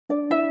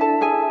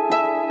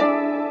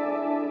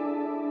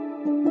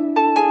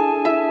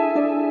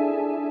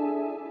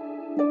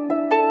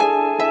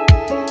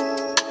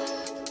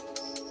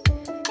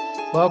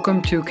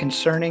Welcome to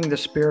Concerning the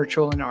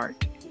Spiritual in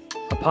Art,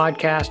 a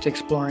podcast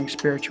exploring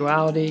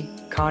spirituality,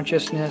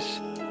 consciousness,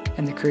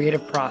 and the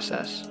creative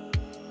process.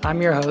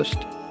 I'm your host,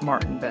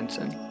 Martin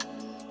Benson.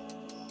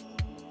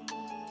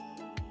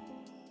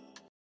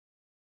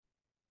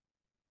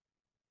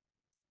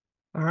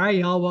 All right,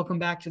 y'all, welcome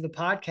back to the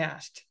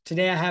podcast.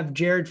 Today I have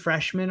Jared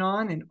Freschman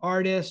on, an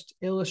artist,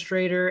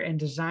 illustrator, and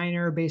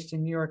designer based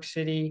in New York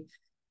City.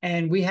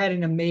 And we had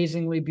an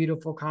amazingly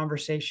beautiful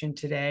conversation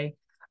today.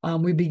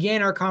 We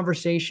began our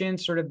conversation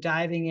sort of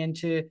diving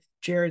into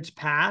Jared's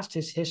past,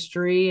 his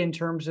history in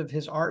terms of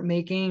his art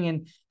making,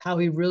 and how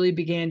he really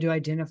began to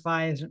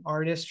identify as an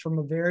artist from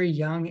a very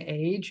young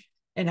age,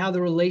 and how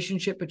the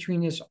relationship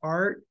between his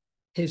art,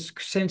 his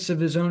sense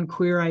of his own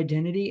queer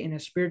identity, and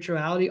his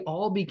spirituality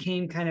all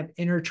became kind of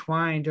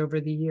intertwined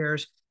over the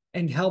years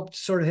and helped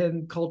sort of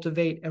him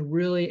cultivate a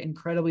really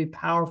incredibly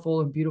powerful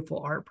and beautiful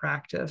art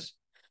practice.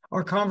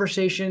 Our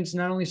conversations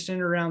not only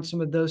center around some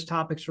of those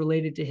topics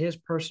related to his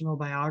personal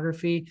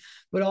biography,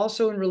 but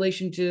also in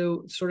relation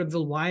to sort of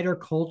the wider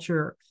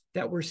culture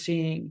that we're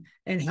seeing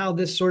and how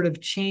this sort of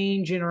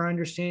change in our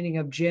understanding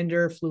of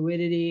gender,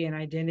 fluidity, and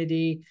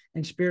identity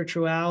and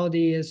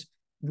spirituality is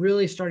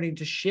really starting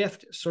to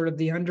shift sort of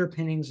the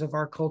underpinnings of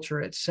our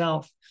culture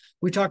itself.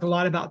 We talk a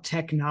lot about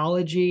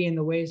technology and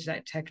the ways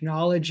that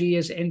technology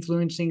is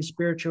influencing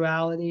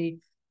spirituality,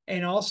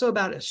 and also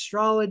about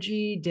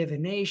astrology,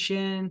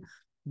 divination,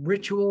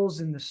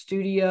 rituals in the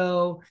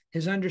studio,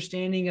 his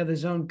understanding of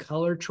his own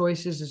color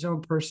choices, his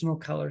own personal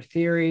color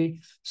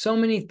theory. So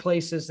many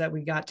places that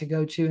we got to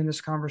go to in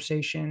this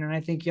conversation, and I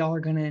think y'all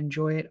are going to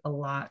enjoy it a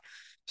lot.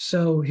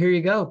 So here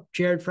you go,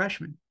 Jared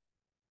Freschman.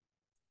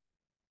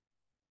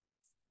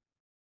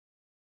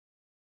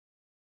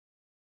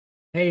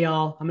 Hey,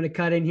 y'all, I'm going to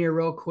cut in here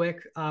real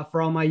quick for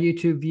all my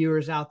YouTube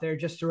viewers out there,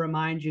 just to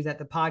remind you that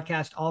the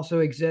podcast also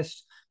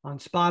exists on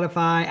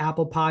Spotify,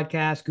 Apple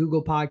Podcasts,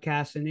 Google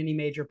Podcasts, and any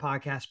major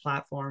podcast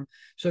platform.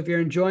 So if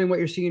you're enjoying what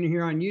you're seeing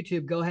here on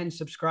YouTube, go ahead and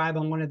subscribe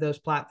on one of those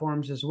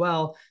platforms as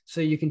well, so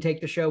you can take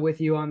the show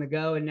with you on the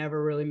go and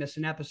never really miss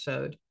an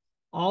episode.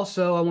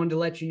 Also, I wanted to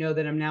let you know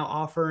that I'm now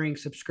offering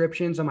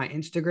subscriptions on my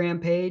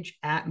Instagram page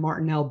at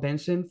Martin L.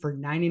 Benson for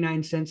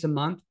 99 cents a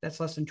month.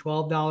 That's less than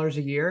 $12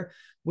 a year,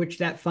 which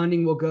that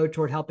funding will go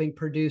toward helping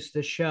produce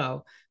the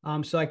show.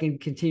 So I can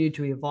continue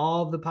to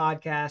evolve the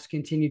podcast,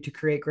 continue to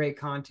create great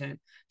content.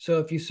 So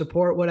if you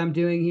support what I'm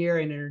doing here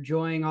and are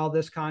enjoying all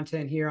this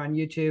content here on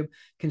YouTube,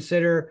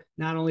 consider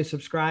not only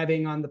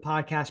subscribing on the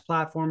podcast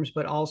platforms,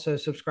 but also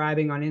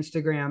subscribing on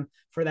Instagram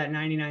for that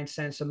 99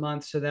 cents a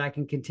month so that I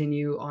can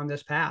continue on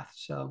this path.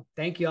 So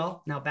thank you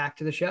all. Now back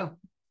to the show.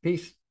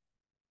 Peace.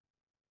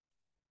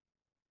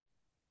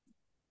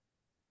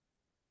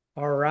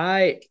 All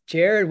right,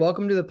 Jared,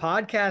 welcome to the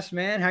podcast,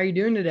 man. How are you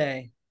doing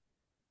today?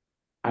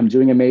 I'm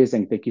doing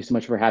amazing. Thank you so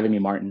much for having me,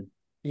 Martin.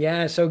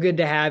 Yeah, so good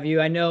to have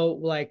you. I know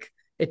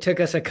it took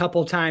us a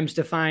couple times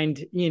to find,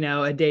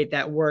 a date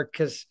that worked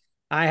because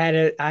I had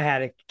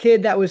a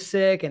kid that was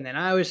sick and then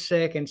I was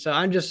sick. And so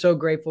I'm just so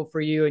grateful for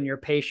you and your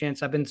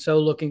patience. I've been so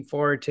looking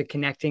forward to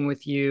connecting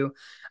with you.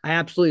 I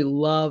absolutely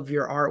love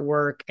your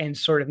artwork and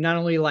sort of not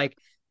only like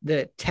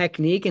the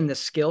technique and the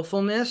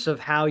skillfulness of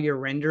how you're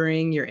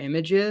rendering your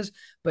images,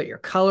 but your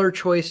color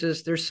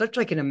choices. There's such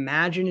like an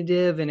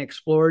imaginative and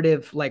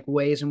explorative like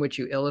ways in which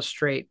you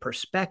illustrate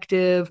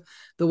perspective,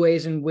 the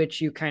ways in which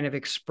you kind of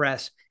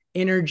express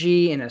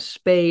energy in a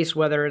space,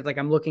 whether like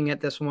I'm looking at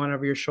this one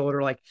over your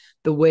shoulder, like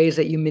the ways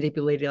that you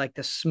manipulated like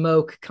the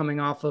smoke coming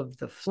off of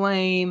the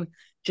flame.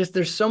 Just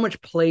there's so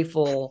much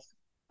playful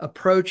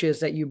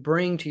approaches that you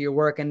bring to your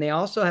work, and they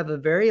also have a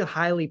very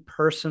highly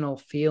personal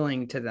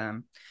feeling to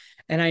them.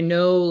 And I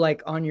know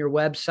like on your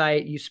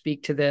website you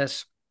speak to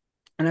this,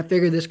 and I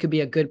figure this could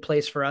be a good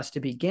place for us to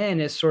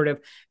begin, is sort of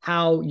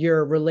how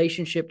your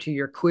relationship to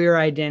your queer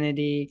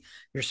identity,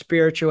 your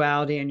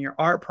spirituality, and your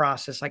art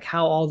process, like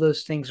how all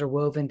those things are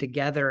woven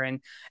together,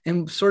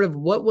 and sort of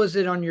what was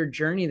it on your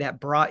journey that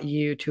brought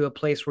you to a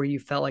place where you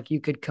felt like you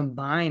could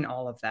combine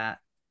all of that?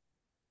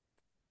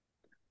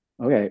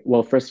 Okay.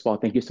 Well, first of all,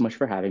 thank you so much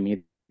for having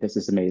me. This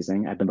is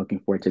amazing. I've been looking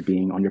forward to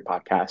being on your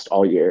podcast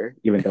all year,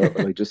 even though it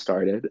really just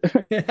started.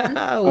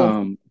 Yeah,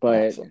 well,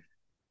 But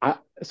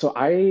awesome.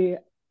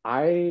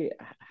 I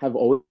have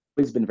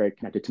always been very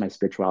connected to my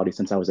spirituality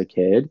since I was a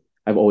kid.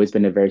 I've always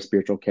been a very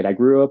spiritual kid. I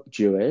grew up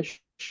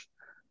Jewish,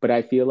 but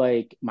I feel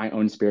like my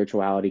own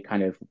spirituality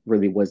kind of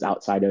really was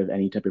outside of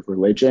any type of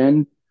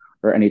religion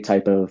or any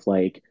type of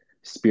like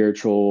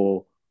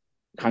spiritual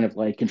kind of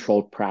like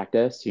controlled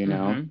practice, you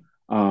know.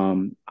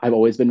 Mm-hmm. I've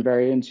always been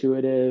very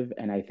intuitive,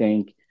 and I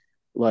think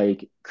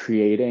like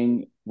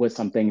creating was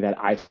something that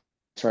I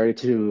started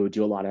to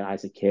do a lot of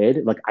as a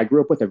kid. Like I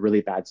grew up with a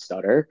really bad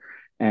stutter,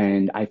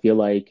 and I feel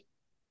like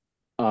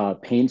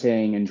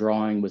painting and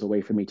drawing was a way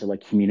for me to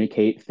like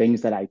communicate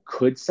things that I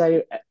could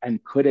say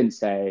and couldn't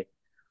say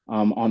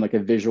on like a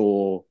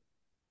visual,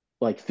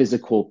 like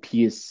physical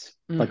piece,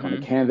 like on a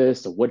Mm-hmm.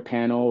 canvas, a wood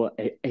panel,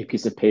 a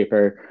piece of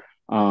paper.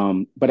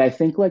 But I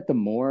think like the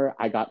more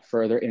I got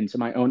further into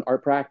my own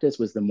art practice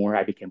was the more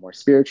I became more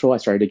spiritual. I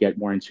started to get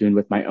more in tune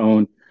with my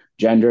own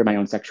gender, my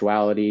own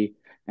sexuality,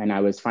 and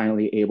I was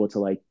finally able to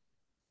like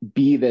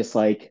be this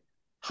like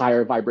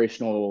higher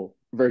vibrational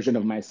version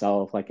of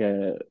myself, like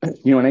a,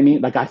 you know what I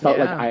mean? Like I felt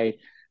like Yeah. I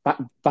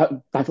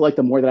feel like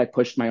the more that I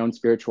pushed my own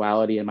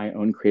spirituality and my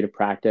own creative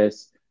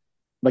practice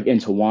like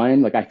into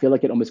one, like I feel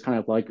like it almost kind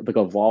of like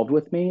evolved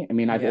with me. I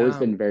mean, I've always Yeah.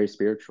 been very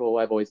spiritual.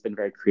 I've always been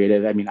very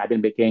creative. I mean, I've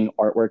been making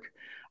artwork,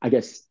 I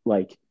guess,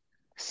 like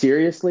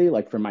seriously,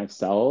 like for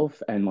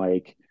myself and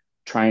like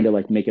trying to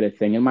like make it a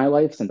thing in my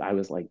life since I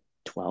was like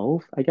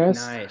 12, I guess.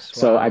 Nice.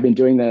 So I've Wow. been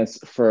doing this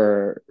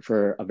for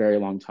a very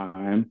long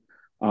time.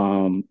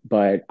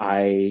 But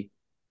I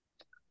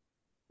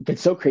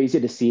it's so crazy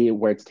to see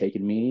where it's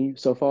taken me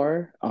so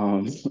far.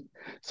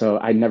 So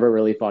I never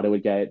really thought it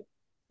would get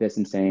this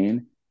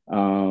insane.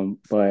 Um,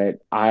 but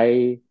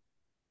I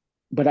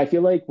but I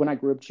feel like when I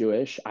grew up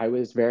Jewish, I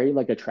was very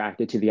like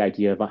attracted to the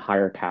idea of a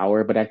higher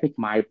power. But I think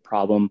my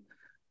problem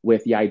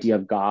with the idea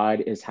of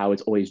God is how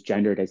it's always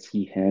gendered as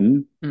he,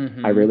 him.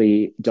 I Mm-hmm.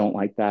 really don't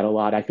like that a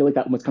lot. I feel like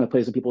that almost kind of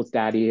plays on people's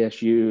daddy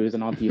issues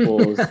and on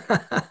people's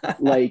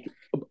like,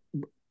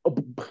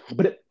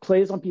 but it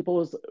plays on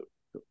people's,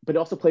 but it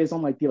also plays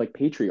on like the like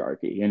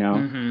patriarchy, you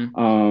know? Mm-hmm.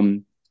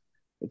 Um,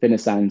 in a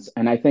sense.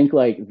 And I think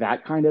like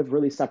that kind of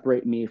really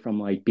separate me from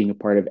like being a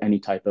part of any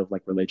type of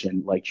like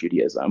religion like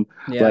Judaism.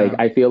 Like Yeah.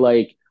 I feel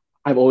like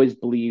I've always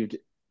believed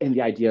in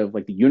the idea of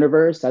like the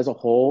universe as a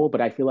whole,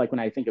 but I feel like when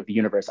I think of the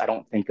universe, I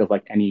don't think of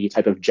like any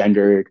type of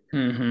gendered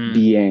Mm-hmm.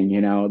 being,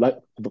 you know.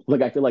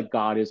 Like I feel like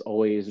God is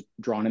always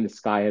drawn in the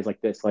sky as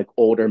like this like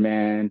older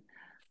man,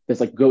 this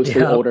like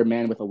ghostly Yep. older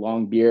man with a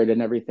long beard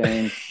and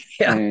everything.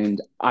 Yep.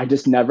 And I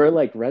just never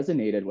like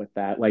resonated with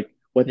that. Like,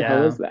 what the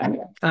hell Yeah. is that?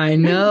 I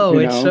know. You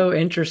It's know? so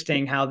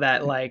interesting how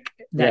that like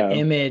that Yeah.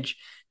 image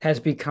has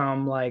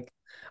become like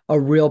a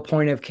real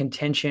point of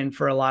contention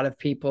for a lot of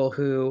people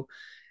who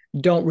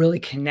don't really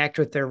connect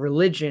with their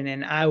religion.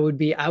 And I would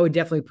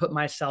definitely put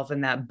myself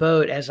in that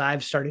boat as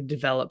I've started to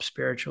develop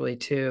spiritually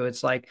too.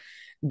 It's like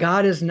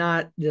God is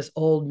not this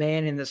old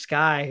man in the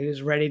sky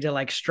who's ready to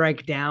like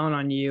strike down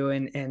on you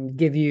and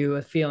give you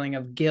a feeling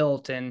of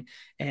guilt and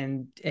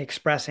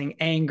expressing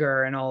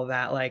anger and all of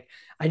that. Like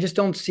I just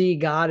don't see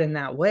God in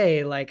that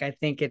way. Like I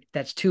think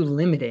that's too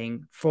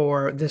limiting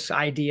for this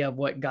idea of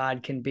what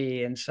God can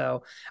be. And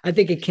so I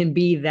think it can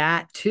be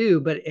that too,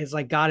 but it's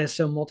like God is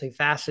so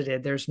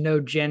multifaceted. There's no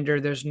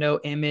gender, there's no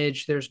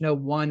image, there's no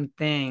one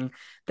thing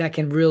that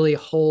can really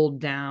hold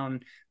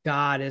down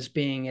God as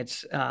being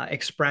its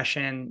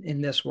expression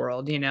in this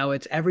world. You know,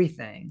 it's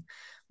everything.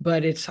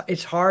 But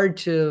it's hard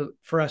to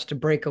for us to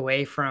break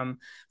away from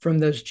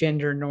those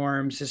gender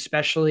norms,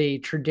 especially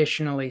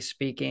traditionally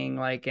speaking,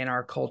 like in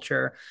our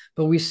culture.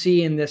 But we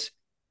see in this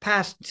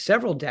past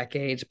several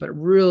decades, but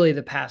really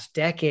the past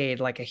decade,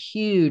 like a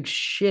huge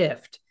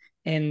shift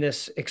in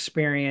this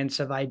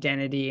experience of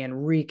identity and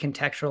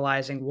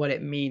recontextualizing what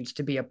it means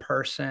to be a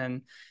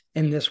person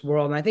in this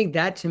world. And I think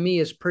that to me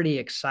is pretty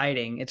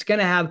exciting. It's going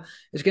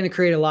to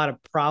create a lot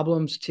of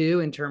problems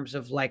too in terms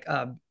of like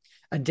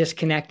a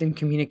disconnect in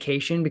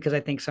communication because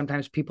I think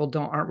sometimes people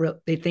don't aren't real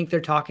they think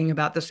they're talking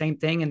about the same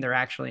thing and they're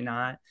actually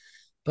not.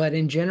 But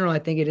in general, I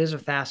think it is a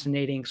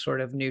fascinating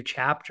sort of new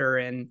chapter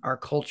in our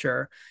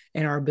culture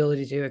and our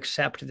ability to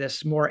accept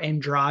this more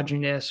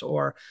androgynous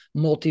or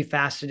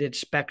multifaceted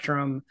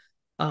spectrum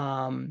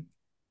um,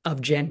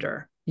 of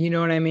gender. You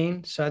know what I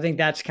mean? So I think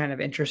that's kind of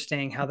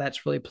interesting how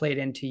that's really played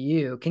into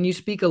you. Can you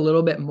speak a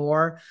little bit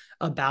more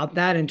about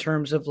that in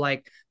terms of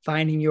like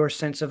finding your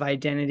sense of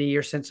identity,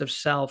 your sense of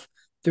self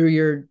through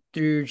your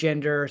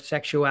gender,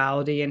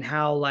 sexuality, and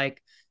how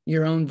like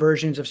your own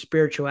versions of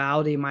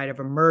spirituality might have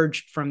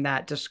emerged from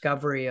that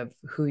discovery of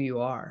who you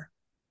are?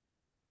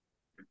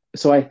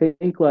 So I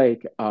think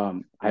like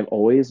I've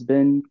always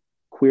been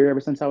queer ever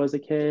since I was a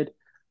kid.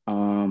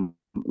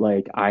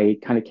 Like I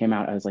kind of came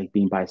out as like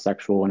being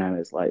bisexual when I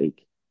was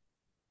like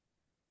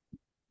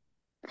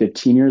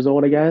 15 years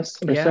old, I guess,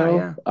 or Yeah, so.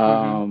 yeah.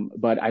 Mm-hmm.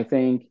 But I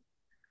think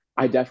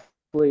I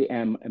definitely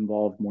am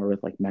involved more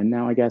with like men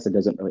now, I guess. It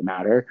doesn't really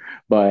matter.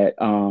 But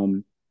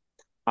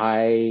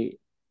I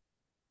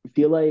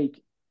feel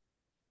like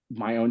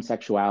my own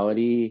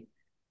sexuality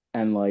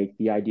and like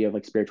the idea of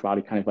like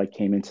spirituality kind of like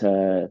came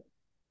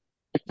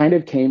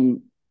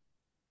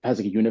as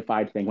like a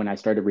unified thing when I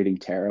started reading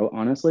tarot,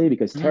 honestly,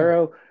 because Mm.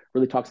 tarot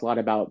really talks a lot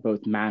about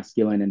both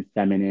masculine and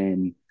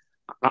feminine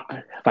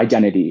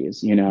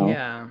identities, you know.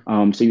 Yeah.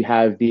 So you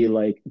have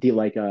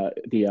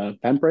the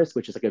Empress,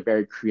 which is like a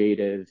very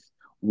creative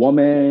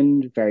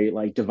woman, very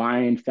like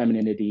divine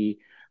femininity.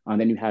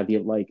 Then you have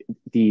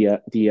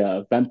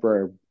the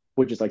Emperor,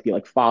 which is like the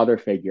like father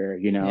figure,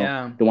 you know,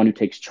 Yeah. the one who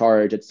takes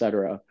charge,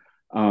 etc.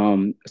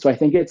 So I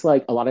think it's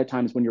like a lot of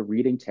times when you're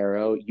reading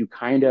tarot, you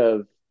kind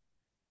of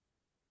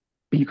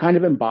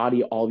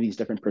embody all these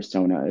different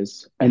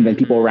personas, and then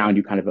people Mm-hmm. around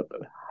you kind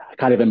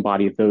of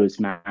embody those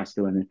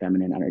masculine and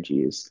feminine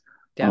energies.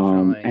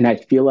 Definitely. And I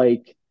feel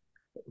like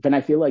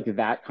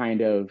that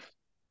kind of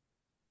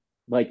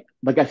like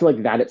I feel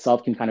like that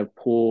itself can kind of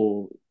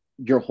pull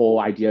your whole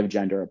idea of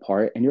gender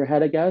apart in your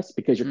head, I guess,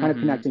 because you're kind of Mm-hmm.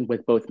 connecting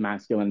with both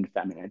masculine and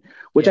feminine,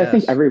 which I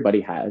think Yes.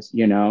 everybody has,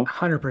 you know.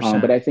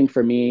 But 100%. I think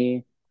for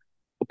me,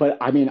 but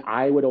I mean,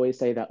 I would always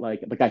say that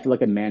like I feel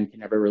like a man can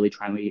never really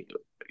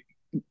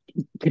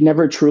can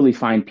never truly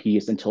find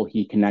peace until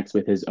he connects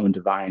with his own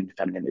divine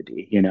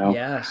femininity, you know?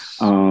 Yes.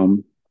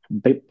 Um,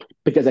 but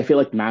because I feel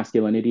like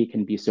masculinity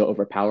can be so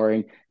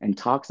overpowering and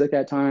toxic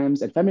at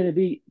times, and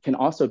femininity can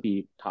also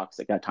be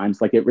toxic at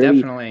times. Like it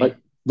really Definitely.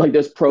 like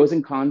there's pros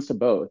and cons to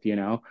both, you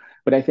know.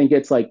 But I think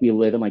it's like we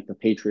live in like the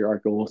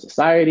patriarchal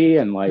society,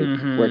 and like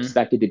we're Mm-hmm.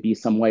 expected to be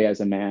some way as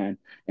a man.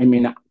 I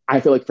mean, I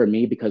feel like for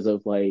me, because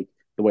of like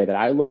the way that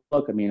I look,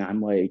 I mean, I'm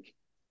like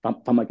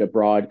a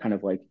broad kind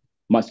of like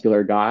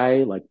muscular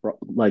guy, like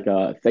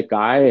a thick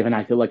guy, and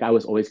I feel like I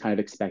was always kind of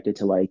expected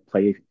to like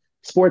play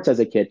sports as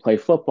a kid, play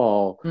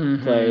football,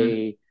 Mm-hmm.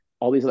 play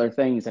all these other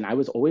things. And I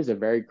was always a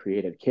very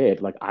creative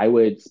kid. Like I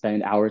would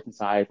spend hours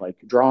inside, like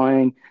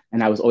drawing,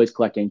 and I was always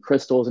collecting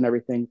crystals and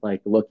everything,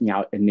 like looking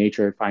out in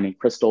nature, finding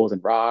crystals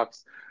and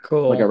rocks,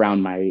 like Cool.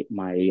 around my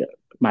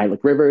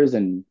like rivers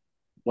and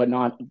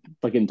whatnot,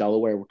 like in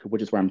Delaware,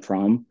 which is where I'm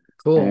from.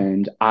 Cool.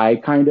 And I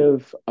kind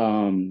of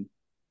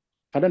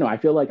I don't know. I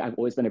feel like I've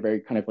always been a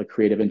very kind of like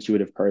creative,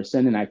 intuitive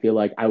person. And I feel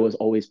like I was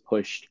always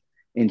pushed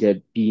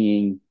into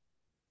being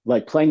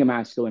like playing a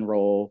masculine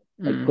role,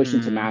 like pushed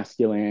into Mm-hmm.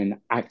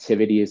 masculine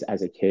activities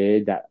as a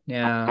kid that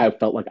Yeah. I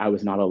felt like I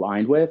was not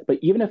aligned with. But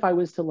even if I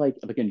was to like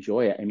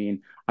enjoy it, I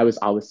mean, I was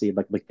obviously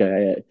like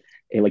a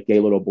like gay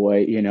little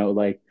boy, you know,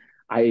 like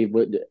I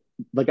would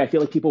like I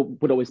feel like people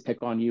would always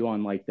pick on you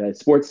on like the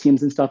sports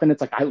teams and stuff. And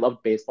it's like I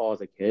loved baseball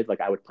as a kid.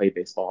 Like I would play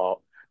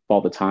baseball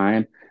all the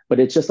time. But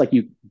it's just like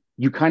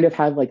you kind of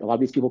have like a lot of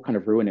these people kind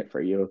of ruin it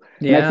for you.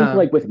 And I think Yeah.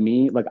 like with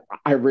me, like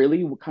I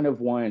really kind of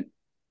want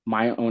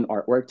my own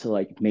artwork to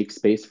like make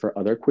space for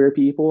other queer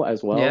people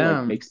as well, like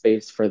Yeah. make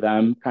space for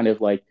them kind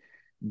of like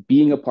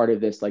being a part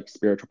of this like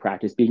spiritual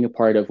practice, being a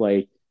part of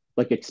like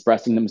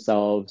expressing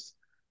themselves,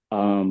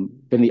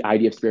 then the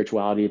idea of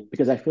spirituality,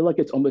 because I feel like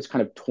it's almost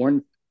kind of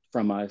torn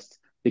from us,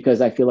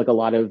 because I feel like a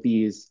lot of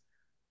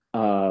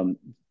um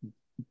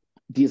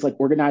these like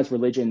organized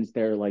religions,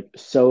 they're like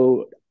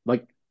so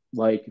like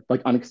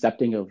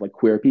unaccepting of like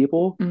queer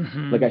people.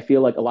 Like Mm-hmm. I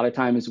feel like a lot of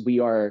times we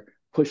are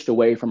pushed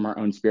away from our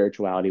own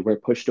spirituality. We're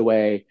pushed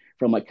away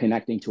from like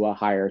connecting to a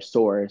higher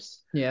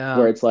source,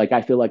 where Yeah. it's like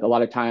I feel like a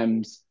lot of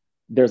times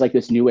there's like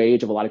this new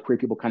age of a lot of queer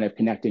people kind of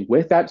connecting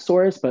with that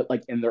source, but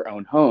like in their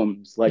own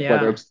homes, like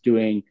whether Yeah. it's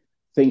doing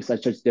things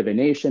such as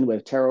divination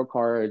with tarot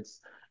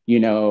cards, you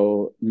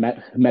know,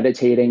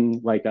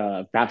 meditating, like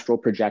astral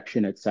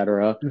projection,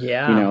 etc.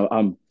 You Yeah.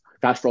 know,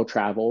 astral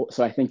travel.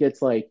 So I think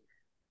it's like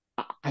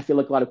I feel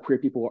like a lot of queer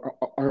people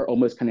are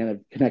almost kind of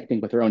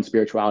connecting with their own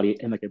spirituality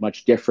in like a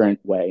much different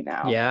way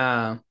now.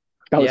 Yeah.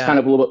 That was kind Yeah.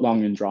 of a little bit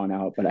long and drawn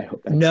out, but I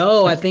hope that's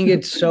No, I think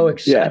it's I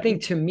yeah,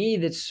 think to me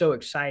that's so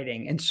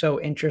exciting and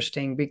so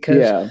interesting because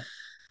yeah,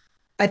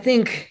 I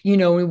think,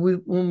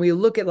 when we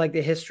look at like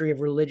the history of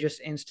religious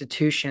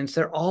institutions,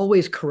 they're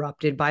always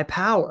corrupted by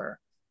power,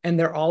 and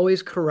they're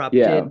always yeah,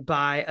 corrupted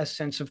by a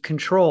sense of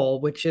control,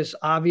 which is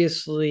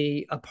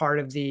obviously a part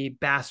of the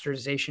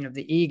bastardization of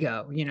the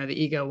ego.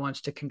 The ego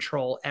wants to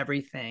control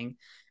everything.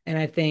 And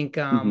I think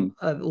hmm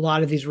a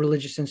lot of these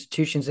religious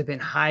institutions have been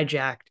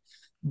hijacked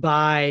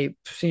by,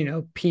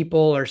 people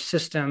or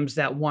systems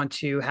that want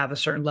to have a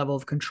certain level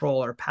of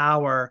control or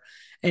power.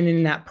 And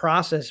in that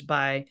process,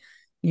 by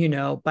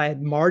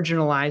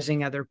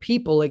marginalizing other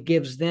people, it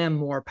gives them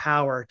more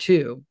power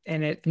too.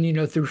 And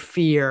through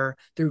fear,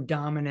 through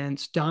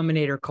dominance,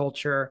 dominator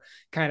culture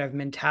kind of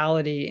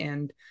mentality.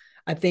 And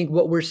I think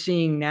what we're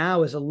seeing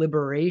now is a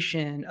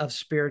liberation of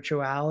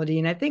spirituality.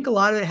 And I think a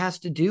lot of it has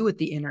to do with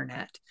the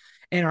internet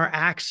and our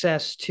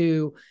access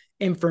to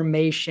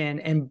information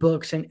and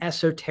books and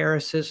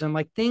esotericism,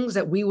 like things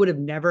that we would have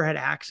never had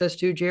access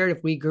to, Jared,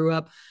 if we grew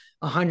up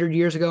 100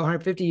 years ago,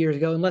 150 years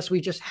ago, unless we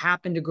just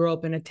happened to grow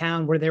up in a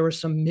town where there was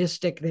some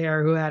mystic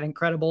there who had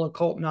incredible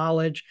occult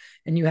knowledge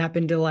and you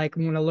happen to like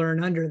want to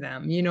learn under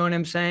them. You know what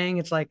I'm saying?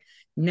 It's like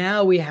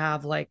now we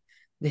have like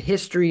the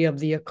history of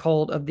the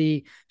occult, of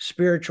the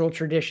spiritual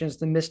traditions,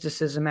 the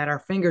mysticism at our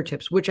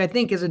fingertips, which I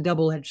think is a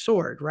double-edged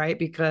sword, right?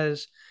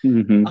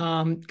 hmm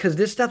Because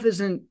this stuff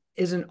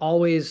isn't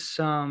always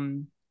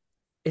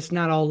it's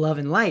not all love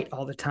and light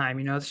all the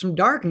time. There's some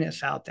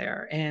darkness out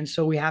there. And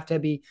so we have to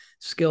be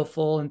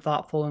skillful and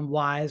thoughtful and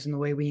wise in the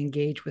way we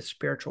engage with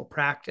spiritual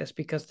practice,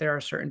 because there are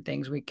certain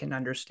things we can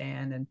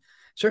understand and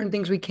certain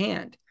things we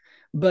can't.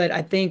 But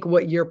I think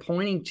what you're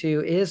pointing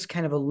to is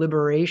kind of a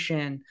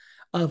liberation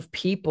of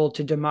people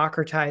to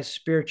democratize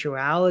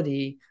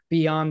spirituality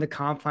beyond the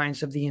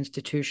confines of the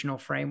institutional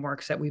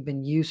frameworks that we've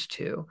been used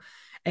to.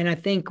 And I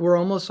think we're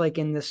almost like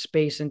in this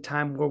space and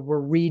time where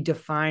we're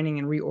redefining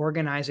and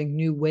reorganizing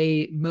new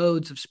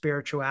modes of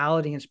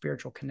spirituality and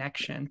spiritual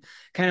connection,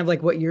 kind of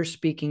like what you're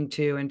speaking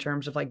to in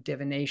terms of like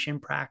divination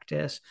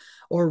practice,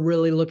 or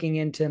really looking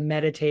into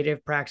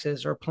meditative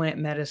practice or plant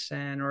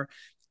medicine, or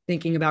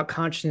thinking about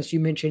consciousness,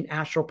 you mentioned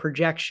astral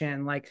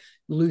projection, like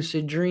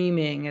lucid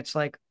dreaming. It's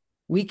like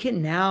we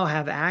can now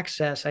have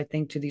access, I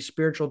think, to these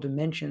spiritual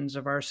dimensions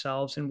of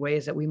ourselves in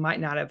ways that we might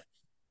not have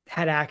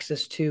had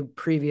access to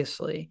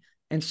previously.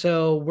 And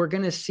so we're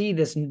going to see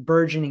this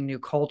burgeoning new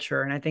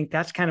culture. And I think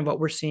that's kind of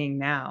what we're seeing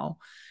now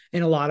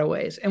in a lot of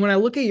ways. And when I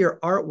look at your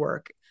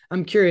artwork,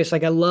 I'm curious,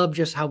 like I love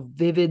just how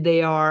vivid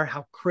they are,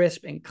 how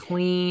crisp and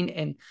clean,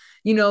 and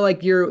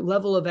like your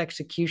level of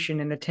execution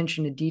and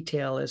attention to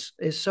detail is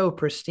so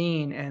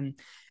pristine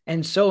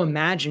and so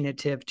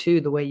imaginative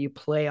too, the way you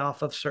play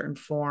off of certain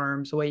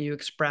forms, the way you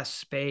express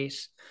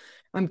space.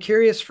 I'm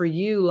curious for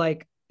you,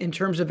 like in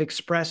terms of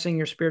expressing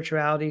your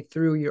spirituality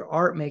through your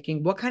art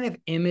making, what kind of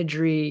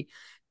imagery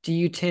do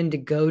you tend to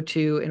go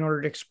to in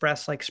order to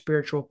express like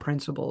spiritual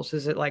principles?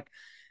 Is it like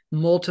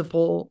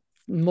multifaceted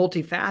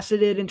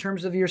in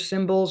terms of your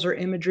symbols or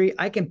imagery?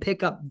 I can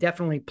pick up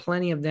definitely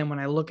plenty of them when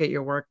I look at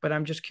your work, but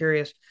I'm just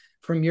curious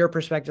from your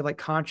perspective, like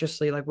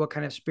consciously, like what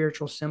kind of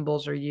spiritual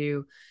symbols are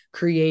you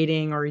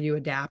creating or are you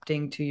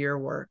adapting to your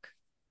work?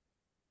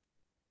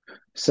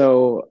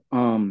 So,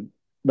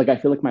 like I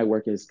feel like my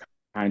work is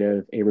kind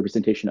of a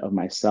representation of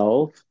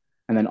myself,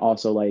 and then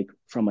also like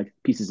from like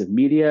pieces of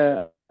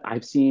media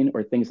I've seen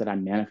or things that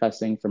I'm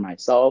manifesting for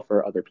myself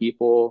or other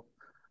people.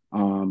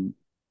 Um,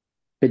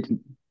 it,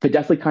 it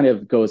definitely kind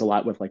of goes a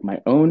lot with like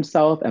my own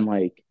self and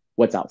like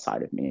what's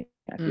outside of me,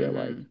 I feel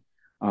like.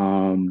 Mm-hmm.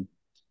 Um,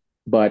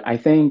 but I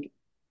think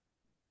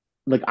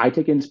like I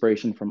take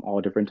inspiration from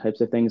all different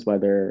types of things,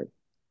 whether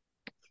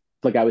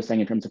like I was saying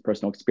in terms of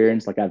personal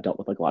experience, like I've dealt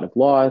with like a lot of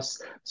loss.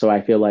 So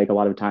I feel like a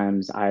lot of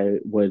times I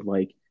would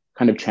like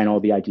kind of channel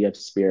the idea of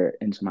spirit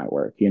into my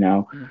work, you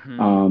know?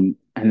 Mm-hmm.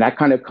 And that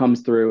kind of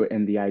comes through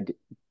in the idea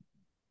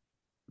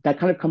that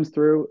kind of comes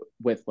through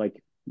with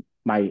like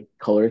my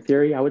color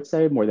theory, I would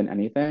say, more than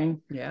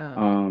anything.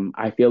 Yeah.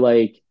 I feel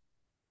like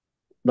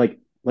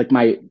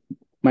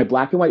my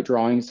black and white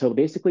drawings. So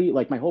basically,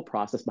 like my whole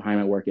process behind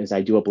my work is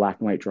I do a black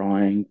and white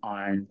drawing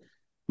on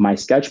my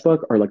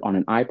sketchbook or like on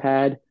an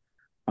iPad,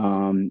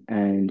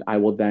 and I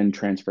will then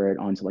transfer it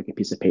onto like a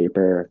piece of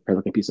paper or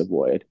like a piece of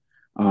wood,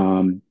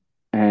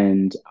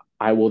 and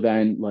I will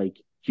then like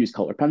use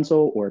color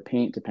pencil or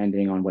paint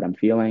depending on what I'm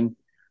feeling.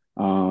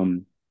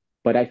 Um,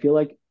 but I feel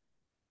like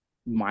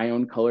my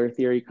own color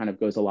theory kind of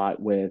goes a lot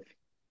with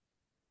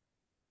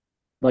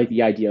like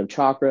the idea of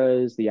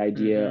chakras, the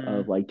idea Mm-hmm.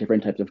 of like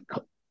different types of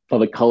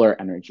like color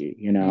energy,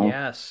 you know?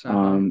 Yes.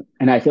 Uh-huh.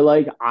 And I feel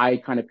like I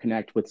kind of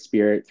connect with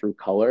spirit through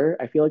color,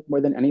 I feel like more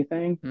than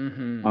anything.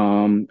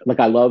 Mm-hmm. Like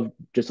I love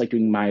just like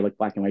doing my like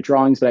black and white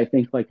drawings, but I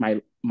think like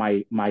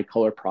my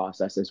color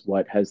process is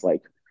what has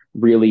like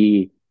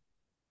really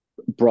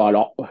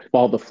brought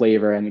all the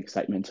flavor and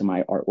excitement to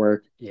my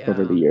artwork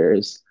over the Yeah.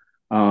 years.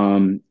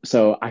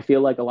 So I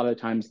feel like a lot of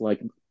times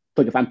like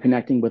if I'm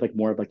connecting with like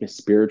more of like a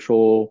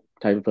spiritual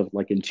type of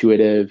like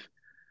intuitive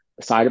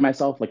side of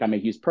myself, like I may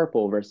use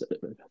purple versus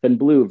than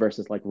blue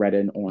versus like red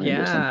and orange or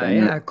Yeah. something.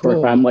 Yeah. Or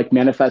if I'm Cool. like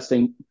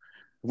manifesting,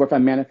 or if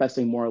I'm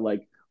manifesting more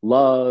like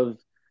love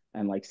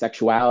and like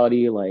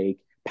sexuality, like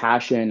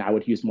passion, I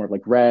would use more of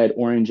like red,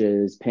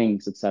 oranges,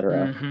 pinks,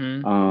 etc.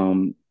 Mm-hmm.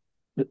 Um,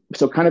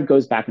 so it kind of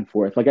goes back and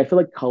forth. Like I feel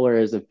like color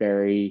is a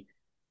very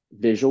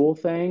visual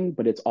thing,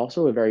 but it's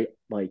also a very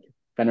like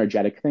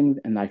energetic thing.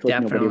 And I feel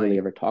like nobody really Definitely.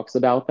 ever talks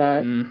about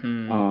that.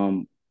 Mm-hmm.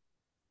 Um,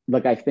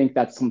 like I think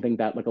that's something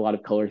that like a lot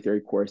of color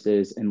theory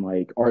courses in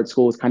like art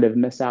schools kind of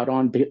miss out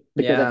on because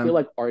I Yeah. feel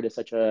like art is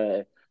such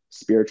a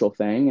spiritual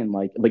thing and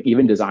like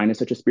even design is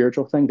such a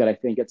spiritual thing that I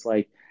think it's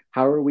like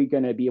how are we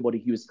going to be able to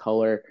use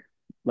color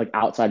like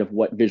outside of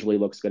what visually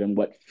looks good and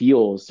what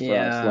feels for us,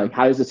 Yeah. like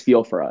how does this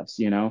feel for us,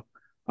 you know?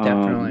 um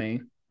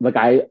Definitely. like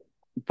I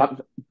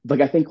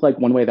like I think like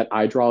one way that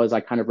I draw is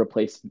I kind of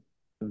replace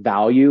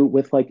value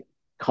with like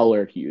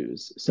color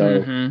hues.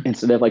 So Mm-hmm.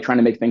 instead of like trying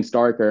to make things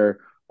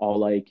darker, I'll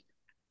like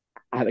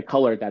add a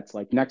color that's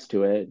like next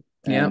to it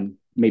Yep. and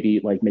maybe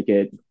like make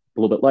it a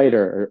little bit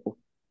lighter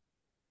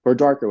or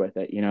darker with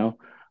it, you know?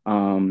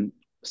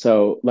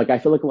 So like I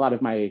feel like a lot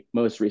of my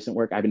most recent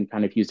work, I've been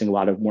kind of using a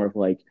lot of more of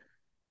like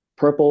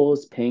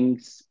purples,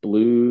 pinks,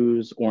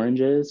 blues,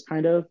 oranges,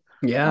 kind of.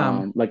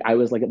 Yeah. Like I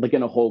was like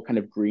in a whole kind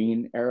of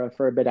green era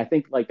for a bit. I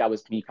think like that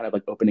was me kind of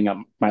like opening up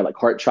my like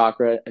heart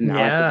chakra, and now I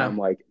think Yeah. I'm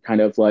like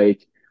kind of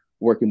like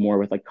working more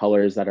with like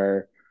colors that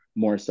are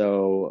more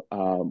so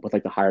with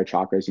like the higher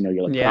chakras. You know,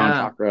 your like crown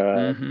Yeah.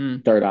 chakra, Mm-hmm.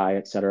 third eye,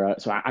 etc.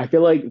 So I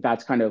feel like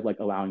that's kind of like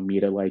allowing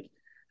me to like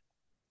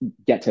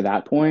get to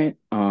that point.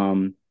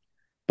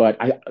 But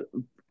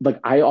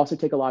I also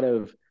take a lot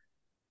of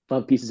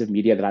pieces of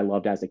media that I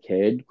loved as a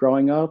kid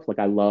growing up. Like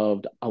I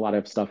loved a lot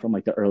of stuff from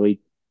like the early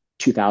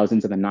 2000s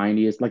and the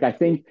 90s. Like I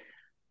think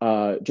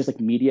just like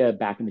media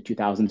back in the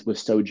 2000s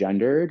was so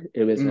gendered.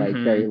 It was like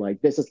very Mm-hmm.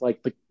 like this is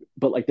like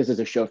but like this is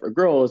a show for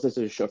girls, this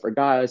is a show for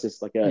guys,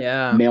 it's like a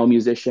Yeah. male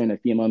musician, a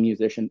female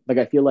musician. Like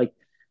I feel like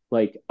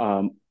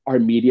our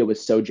media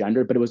was so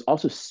gendered, but it was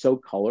also so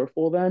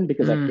colorful then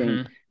because I think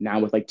Mm-hmm. now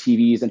with like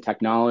TVs and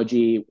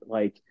technology,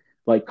 like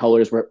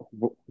colors were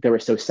they were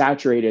so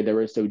saturated, they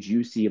were so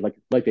juicy, like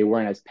they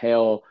weren't as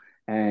pale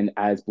and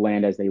as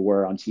bland as they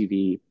were on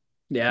TV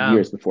Yeah.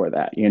 years before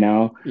that, you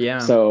know? Yeah.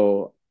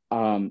 So,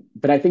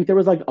 but I think there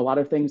was like a lot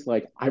of things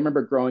like I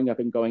remember growing up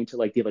and going to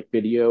like the like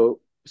video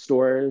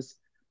stores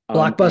in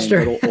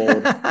Blockbuster. little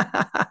old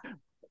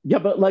yeah,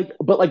 but like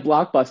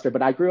Blockbuster.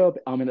 But I grew up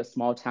in a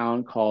small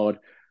town called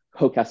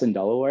Hockessin,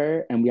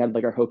 Delaware, and we had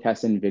like our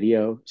Hockessin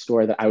video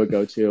store that I would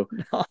go to.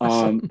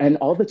 Awesome. And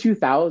all the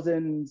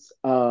 2000s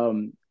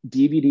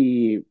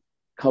DVD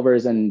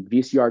covers and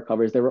VCR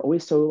covers, they were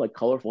always so like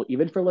colorful,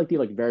 even for like the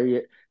like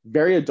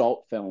very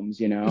adult films,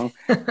 you know?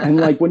 And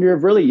like when you're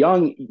really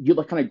young, you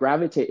like kind of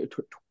gravitate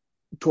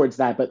towards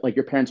that, but like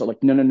your parents are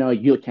like, no, no, no,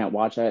 you can't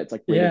watch that. It's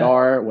like rated Yeah.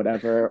 R,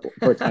 whatever,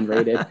 or it's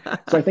unrated.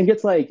 So I think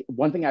it's like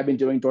one thing I've been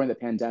doing during the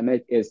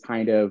pandemic is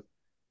kind of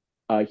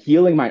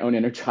healing my own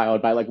inner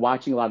child by like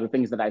watching a lot of the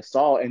things that I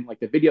saw in like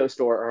the video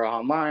store or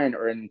online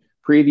or in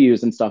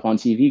previews and stuff on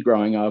TV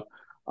growing up.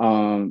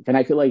 And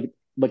I feel like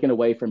looking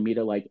away for me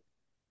to like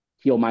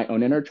heal my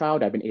own inner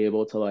child, I've been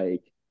able to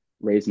like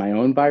raise my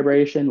own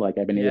vibration. Like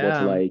I've been able to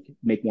Yeah. like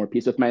make more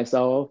peace with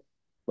myself.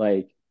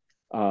 Like,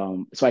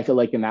 so I feel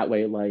like in that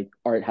way, like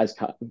art has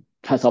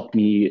helped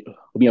me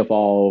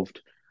evolved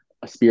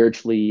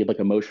spiritually, like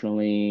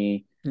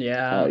emotionally,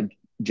 Yeah. uh,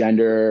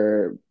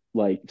 gender,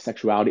 like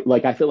sexuality.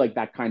 Like I feel like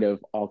that kind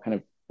of all kind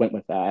of went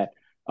with that.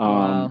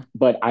 Wow.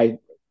 But I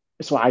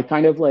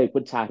kind of like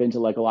would tap into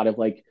like a lot of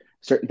like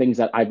certain things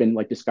that I've been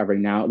like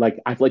discovering now. Like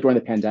I feel like during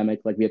the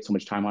pandemic, like we had so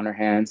much time on our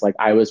hands. Like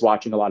I was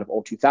watching a lot of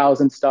old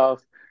 2000s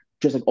stuff,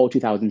 just like old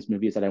 2000s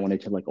movies that I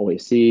wanted to like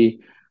always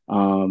see.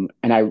 And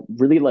I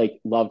really like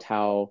loved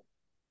how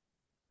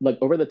like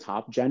over the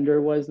top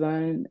gender was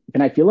then.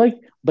 And I feel like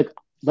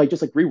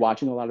just like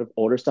rewatching a lot of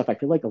older stuff, I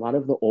feel like a lot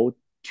of the old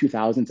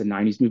 2000s and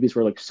 90s movies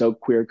were like so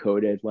queer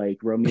coded, like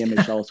Romeo and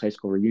Michelle's high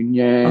school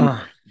reunion,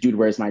 Oh, Dude,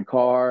 Where's My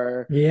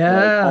Car,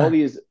 like all yeah.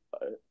 these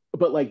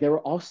but like they were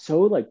all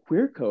so like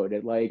queer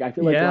coded. Like I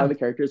feel like a lot of Yeah. the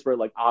characters were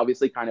like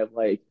obviously kind of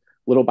like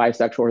little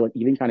bisexual or like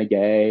even kind of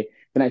gay.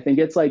 And I think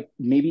it's like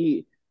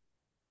maybe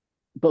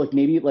but like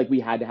maybe like we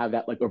had to have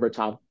that like over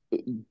top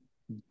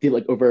the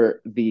like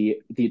over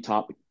the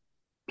top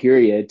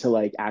period to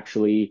like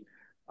actually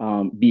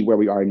be where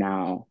we are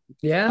now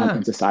Yeah.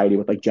 in society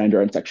with like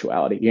gender and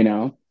sexuality, you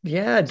know?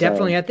 Yeah,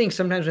 definitely. So, I think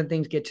sometimes when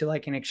things get to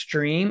like an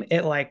extreme,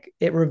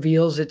 it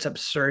reveals its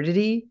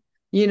absurdity,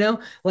 you know?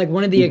 Like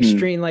one of the mhm.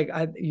 extreme,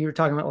 you were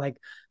talking about like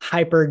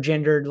hyper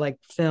gendered like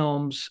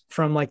films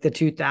from like the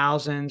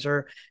 2000s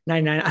or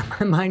 99.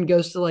 My mind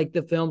goes to like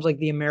the films like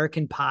the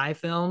American Pie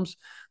films,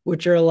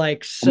 which are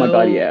like Oh my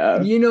God, so,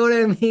 yeah. you know what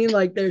I mean?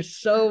 Like they're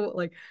so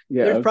like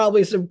there's Yeah,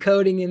 probably some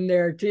coding in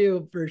there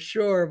too for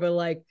sure, but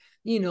like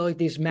like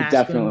these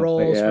masculine definitely.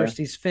 roles Yeah. versus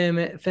these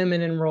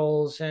feminine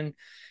roles and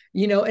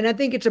and I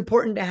think it's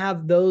important to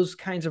have those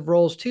kinds of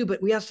roles too,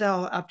 but we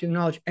also have to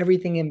acknowledge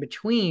everything in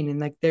between. And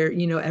like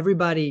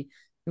everybody,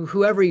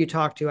 whoever you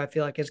talk to, I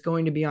feel like is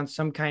going to be on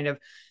some kind of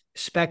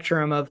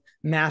spectrum of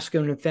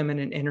masculine and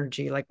feminine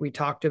energy, like we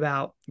talked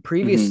about Hmm.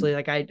 previously.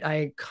 Like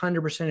I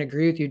 100%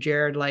 agree with you,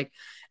 Jared. Like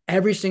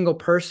every single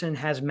person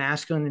has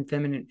masculine and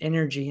feminine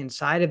energy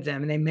inside of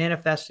them, and they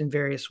manifest in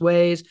various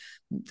ways.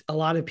 A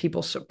lot of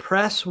people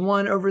suppress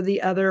one over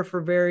the other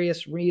for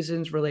various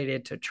reasons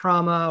related to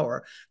trauma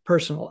or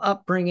personal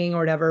upbringing or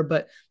whatever.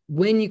 But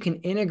when you can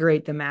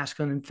integrate the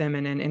masculine and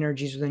feminine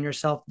energies within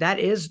yourself, that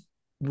is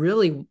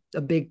really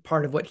a big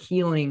part of what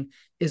healing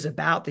is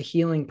about. The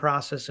healing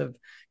process of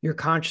your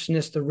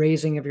consciousness, the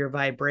raising of your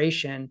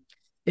vibration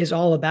is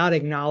all about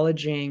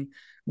acknowledging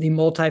the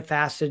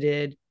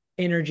multifaceted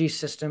energy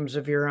systems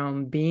of your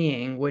own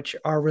being, which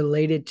are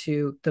related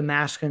to the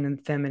masculine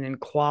and feminine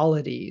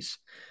qualities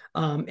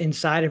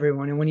inside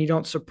everyone. And when you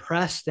don't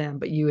suppress them,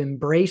 but you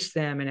embrace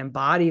them and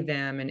embody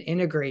them and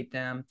integrate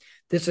them,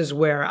 this is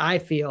where I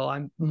feel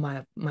I'm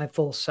my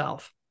full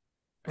self.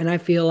 And I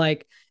feel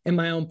like in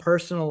my own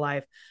personal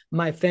life,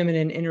 my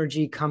feminine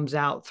energy comes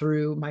out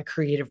through my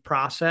creative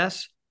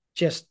process,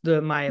 just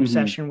my Hmm.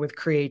 obsession with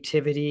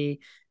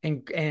creativity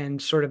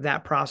and sort of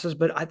that process.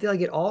 But I feel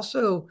like it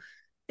also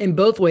in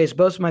both ways,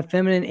 both my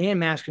feminine and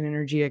masculine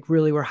energy like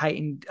really were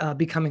heightened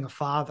becoming a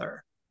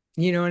father.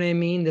 You know what I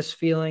mean? This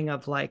feeling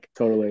of like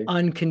Totally.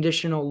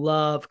 unconditional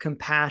love,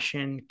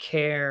 compassion,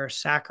 care,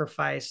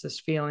 sacrifice, this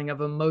feeling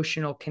of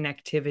emotional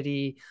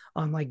connectivity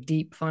on like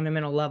deep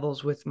fundamental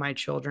levels with my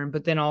children,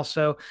 but then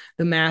also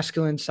the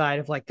masculine side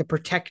of like the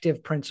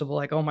protective principle,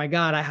 like, oh my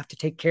God, I have to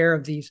take care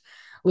of these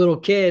little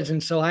kids.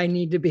 And so I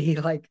need to be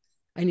like,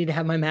 I need to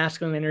have my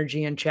masculine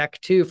energy in check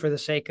too for the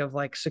sake of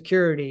like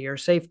security or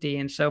safety.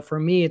 And so for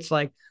me, it's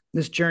like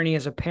this journey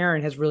as a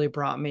parent has really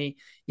brought me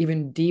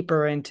even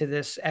deeper into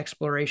this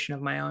exploration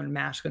of my own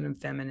masculine and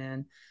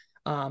feminine.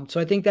 So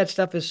I think that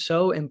stuff is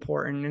so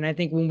important. And I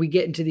think when we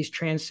get into these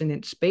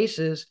transcendent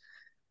spaces,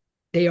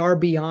 they are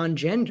beyond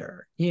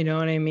gender. You know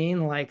what I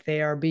mean? Like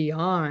they are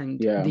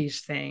beyond Yeah.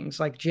 these things.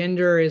 Like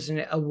gender is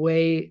a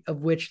way of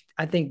which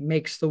I think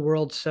makes the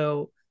world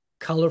so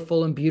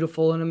colorful and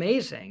beautiful and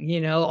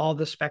amazing. All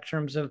the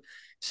spectrums of Yeah.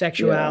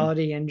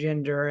 sexuality and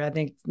gender. I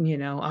think,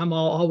 I'm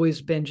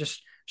always been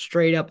just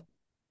straight up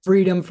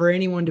freedom for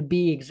anyone to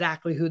be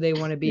exactly who they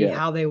want to be, Yeah.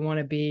 how they want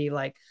to be.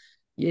 Like,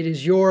 it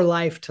is your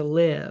life to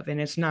live, and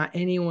it's not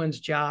anyone's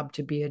job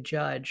to be a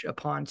judge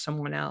upon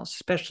someone else,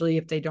 especially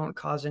if they don't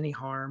cause any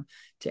harm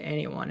to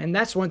anyone. And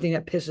that's one thing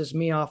that pisses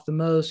me off the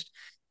most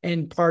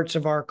in parts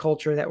of our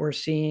culture that we're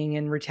seeing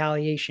in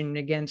retaliation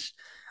against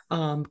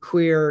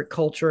queer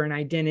culture and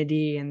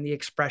identity and the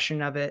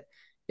expression of it,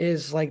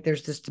 is like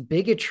there's this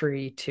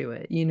bigotry to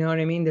it. You know what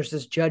I mean? There's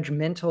this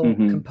judgmental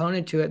Hmm.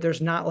 component to it.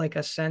 There's not like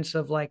a sense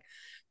of like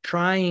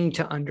trying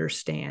to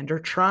understand or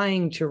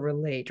trying to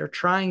relate or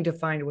trying to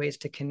find ways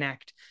to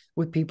connect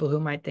with people who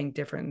might think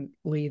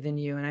differently than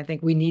you. And I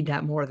think we need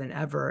that more than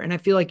ever. And I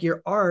feel like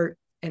your art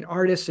and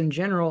artists in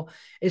general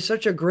is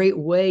such a great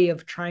way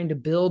of trying to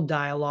build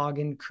dialogue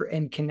and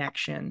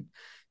connection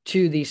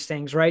to these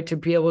things, right? To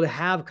be able to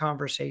have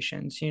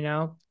conversations, you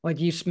know, like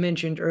you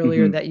mentioned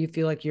earlier Hmm. that you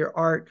feel like your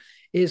art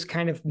is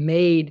kind of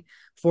made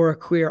for a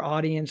queer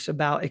audience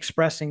about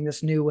expressing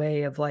this new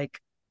way of like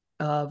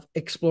of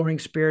exploring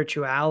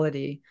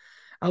spirituality.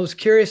 I was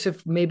curious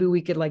if maybe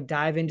we could like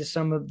dive into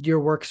some of your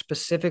work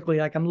specifically.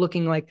 Like I'm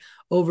looking like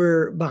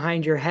over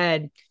behind your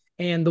head,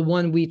 and the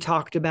one we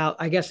talked about,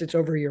 I guess it's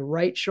over your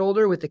right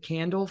shoulder with the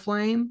candle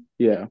flame.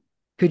 Yeah.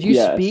 Could you Yes.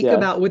 speak Yes.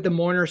 about with the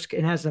mourner's,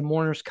 it has the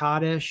mourner's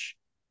Kaddish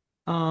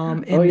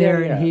Oh in yeah.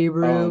 there in Yeah.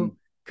 Hebrew.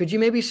 Could you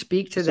maybe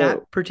speak to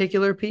that So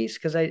particular piece?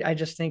 Because I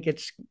just think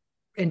it's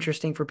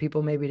interesting for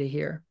people maybe to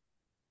hear.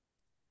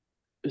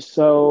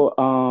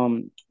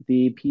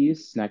 the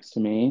piece next to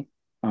me,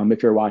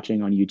 if you're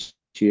watching on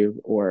YouTube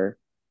or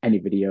any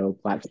video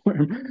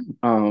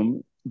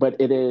platform, but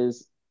it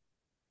is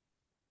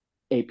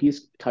a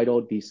piece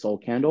titled "The Soul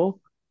Candle,"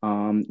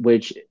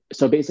 which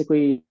so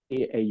basically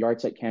a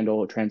yardstick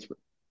candle transfer,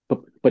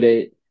 but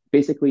it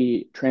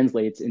basically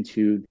translates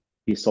into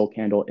the soul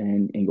candle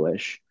in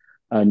English,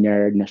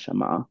 Ner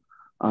Neshama.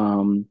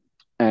 Um,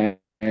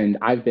 and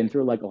I've been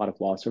through like a lot of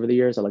loss over the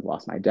years. I like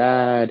lost my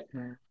dad,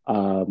 Mm,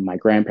 my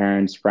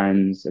grandparents,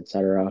 friends,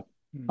 etc.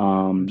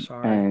 I'm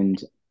sorry.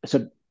 And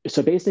so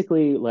so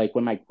basically, like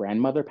when my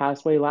grandmother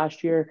passed away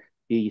last year,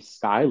 the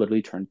sky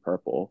literally turned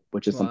purple,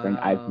 which is something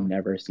I've Wow.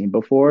 never seen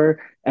before.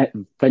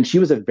 And she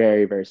was a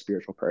very, very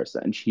spiritual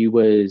person. She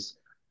was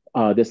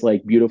this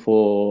like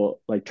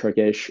beautiful, like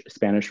Turkish,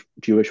 Spanish,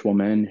 Jewish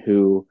woman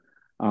who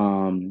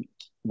um,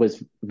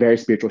 was very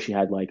spiritual. She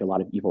had like a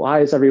lot of evil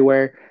eyes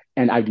everywhere.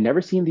 And I've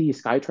never seen the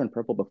sky turn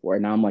purple before.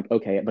 And now I'm like,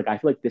 okay, like I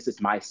feel like this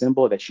is my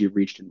symbol that she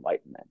reached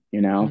enlightenment,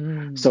 you know?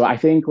 Mm, So I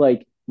think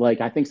like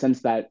I think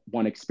since that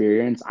one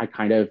experience, I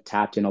kind of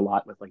tapped in a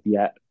lot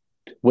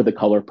with the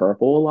color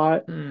purple a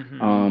lot. hmm.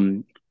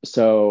 Um,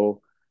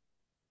 so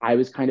I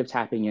was kind of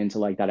tapping into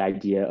like that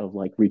idea of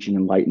like reaching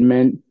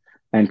enlightenment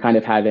and kind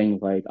of having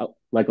like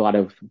a lot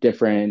of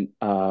different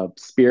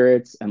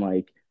spirits and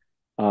like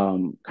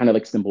kind of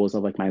like symbols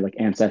of like my like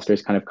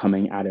ancestors kind of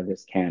coming out of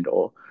this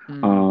candle.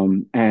 Mm,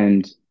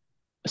 And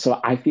so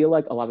I feel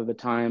like a lot of the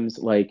times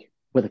like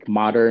with like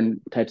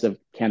modern types of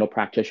candle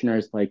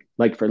practitioners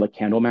like for like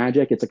candle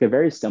magic, it's like a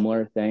very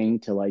similar thing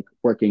to like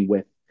working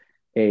with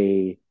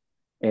a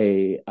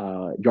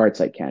yard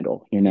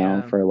candle, you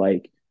know, yeah.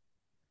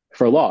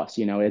 for loss.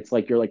 You know, it's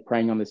like you're like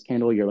praying on this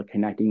candle, you're like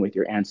connecting with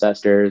your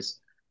ancestors,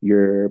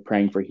 you're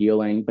praying for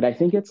healing. But I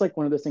think it's like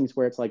one of those things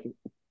where it's like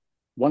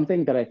one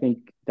thing that I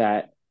think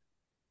that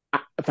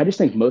if I just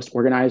think most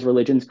organized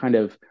religions kind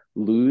of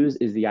lose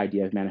is the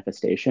idea of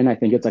manifestation. I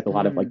think it's like a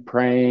lot of like Mm,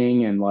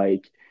 praying and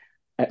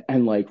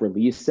like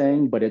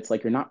releasing, but it's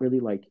like you're not really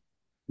like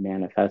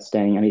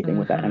manifesting anything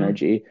with that hmm.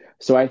 energy.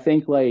 So I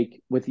think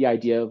like with the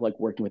idea of like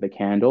working with a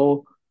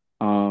candle,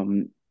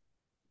 um,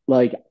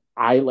 like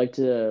I like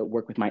to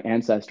work with my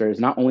ancestors,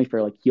 not only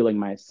for like healing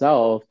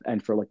myself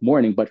and for like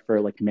mourning, but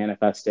for like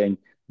manifesting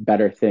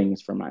better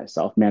things for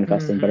myself,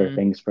 manifesting better Hmm.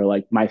 things for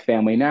like my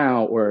family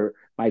now or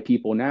my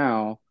people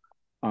now.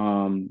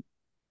 Um,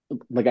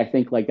 like I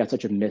think like that's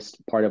such a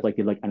missed part of like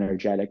the like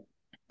energetic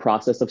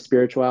process of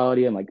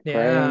spirituality and like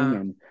praying. Yeah,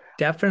 And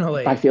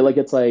I definitely. feel like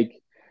it's like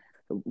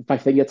I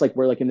think it's like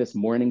we're like in this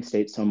mourning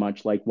state so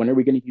much. Like, when are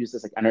we going to use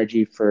this like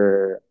energy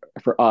for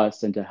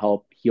us and to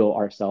help heal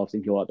ourselves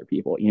and heal other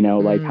people? You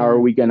know, like how are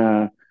Mm, we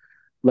gonna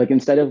like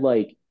instead of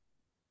like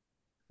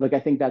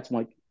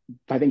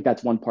I think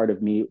that's one part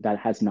of me that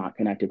has not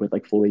connected with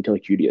like fully to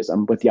like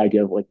Judaism with the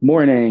idea of like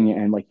mourning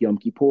and like Yom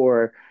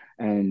Kippur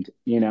and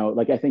you know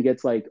like I think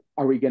it's like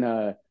are we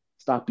gonna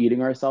stop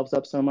beating ourselves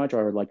up so much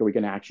or like are we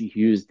gonna actually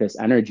use this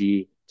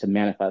energy to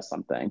manifest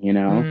something? You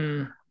know,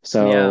 mm,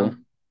 yeah. so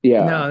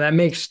yeah, No, that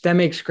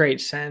makes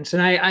great sense.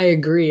 And I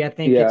agree. I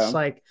think it's yeah.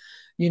 like,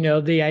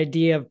 the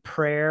idea of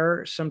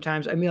prayer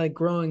sometimes, I mean, like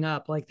growing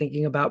up, like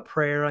thinking about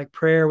prayer, like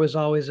prayer was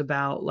always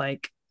about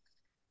like,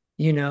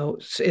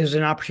 it was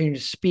an opportunity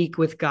to speak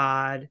with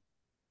God,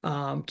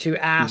 to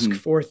ask Hmm.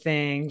 for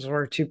things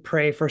or to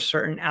pray for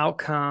certain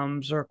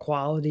outcomes or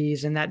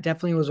qualities. And that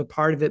definitely was a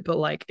part of it. But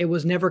like it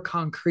was never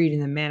concrete in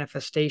the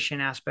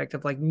manifestation aspect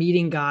of like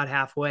meeting God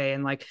halfway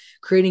and like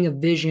creating a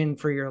vision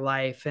for your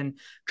life and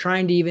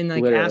trying to even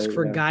like ask Literally,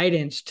 for yeah.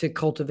 guidance to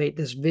cultivate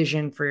this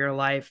vision for your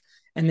life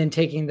and then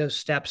taking those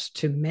steps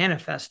to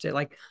manifest it.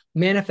 Like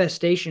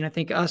manifestation, I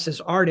think us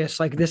as artists,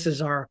 like this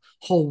is our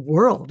whole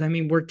world. I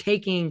mean, we're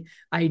taking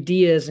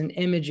ideas and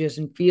images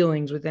and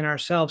feelings within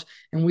ourselves,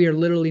 and we are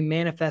literally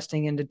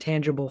manifesting into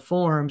tangible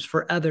forms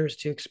for others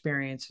to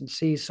experience and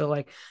see. So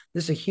like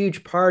this is a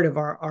huge part of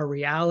our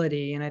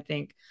reality. And I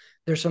think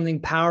there's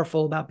something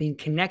powerful about being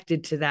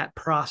connected to that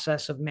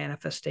process of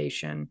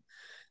manifestation.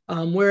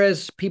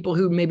 Whereas people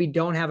who maybe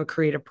don't have a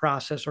creative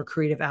process or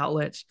creative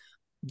outlets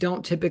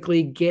don't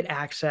typically get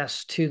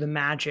access to the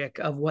magic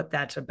of what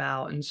that's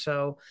about. And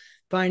so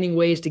finding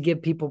ways to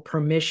give people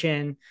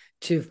permission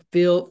to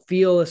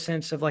feel a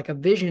sense of like a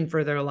vision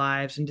for their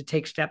lives and to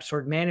take steps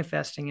toward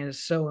manifesting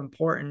is so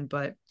important.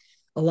 But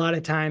a lot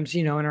of times,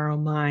 in our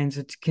own minds,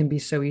 it can be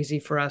so easy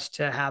for us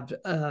to have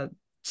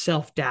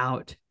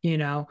self-doubt,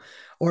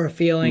 or a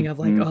feeling of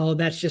like, Hmm. oh,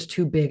 that's just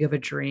too big of a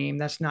dream.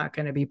 That's not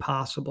going to be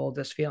possible.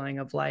 This feeling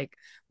of like,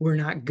 we're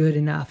not good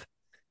enough,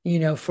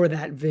 for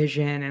that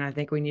vision. And I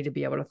think we need to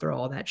be able to throw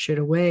all that shit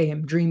away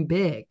and dream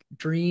big,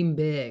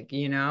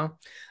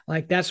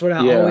 like that's what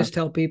I Yeah, always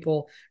tell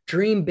people,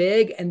 dream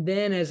big. And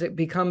then as it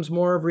becomes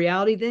more of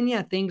reality, then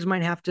yeah, things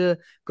might have to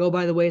go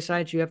by the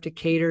wayside. You have to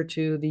cater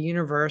to the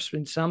universe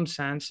in some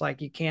sense.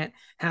 Like you can't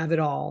have it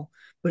all.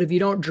 But if you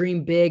don't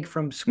dream big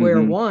from square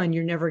hmm, one,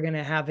 you're never going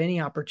to have any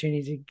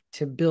opportunity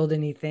to build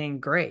anything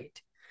great.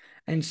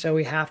 And so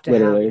we have to have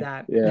literally,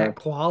 that yeah.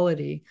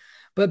 quality.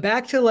 But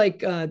back to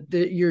like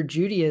your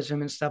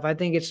Judaism and stuff, I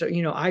think it's,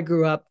 I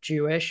grew up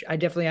Jewish. I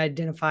definitely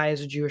identify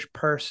as a Jewish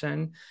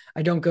person.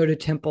 I don't go to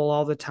temple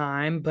all the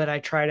time, but I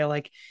try to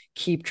like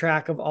keep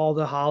track of all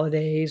the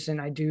holidays, and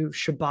I do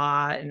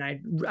Shabbat,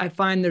 and I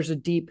find there's a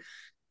deep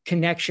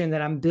connection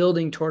that I'm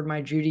building toward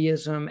my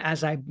Judaism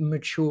as I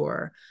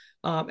mature.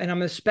 And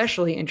I'm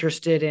especially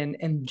interested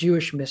in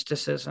Jewish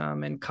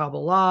mysticism and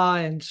Kabbalah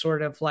and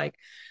sort of like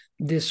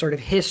this sort of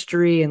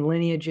history and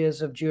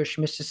lineages of Jewish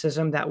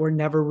mysticism that were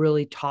never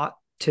really taught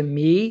to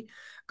me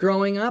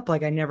growing up.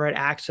 Like I never had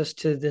access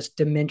to this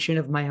dimension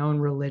of my own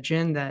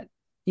religion that,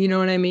 you know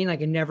what I mean?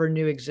 Like I never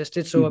knew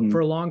existed. So Hmm. for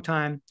a long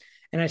time,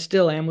 and I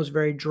still am, was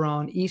very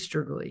drawn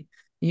easterly,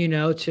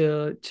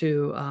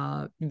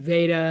 to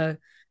Veda,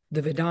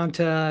 the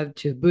Vedanta,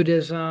 to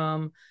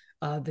Buddhism,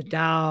 the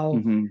Tao,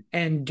 Hmm.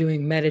 and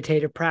doing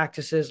meditative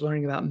practices,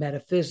 learning about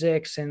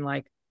metaphysics, and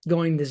like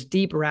going this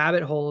deep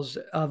rabbit holes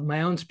of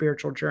my own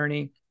spiritual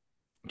journey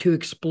to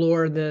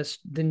explore the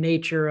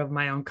nature of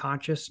my own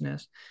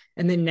consciousness.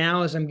 And then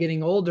now as I'm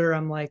getting older,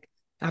 I'm like,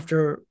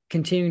 after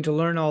continuing to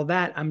learn all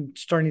that, I'm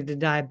starting to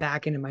dive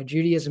back into my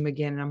Judaism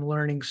again, and I'm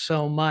learning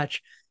so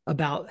much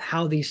about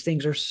how these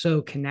things are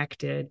so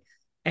connected,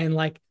 and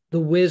like the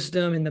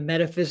wisdom and the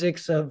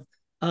metaphysics of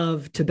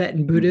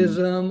Tibetan Hmm.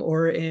 Buddhism,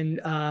 or in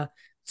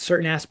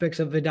certain aspects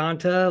of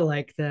Vedanta,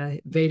 like the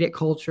Vedic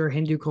culture,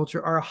 Hindu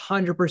culture, are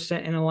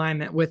 100% in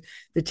alignment with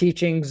the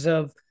teachings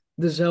of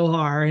the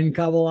Zohar and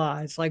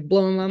Kabbalah. It's like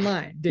blowing my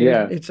mind, dude.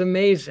 Yeah. It's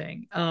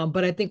amazing.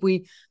 But I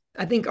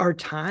think our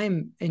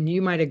time, and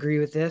you might agree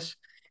with this,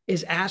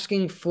 is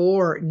asking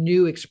for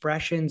new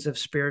expressions of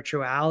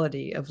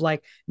spirituality, of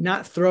like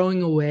not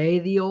throwing away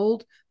the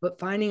old, but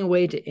finding a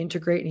way to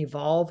integrate and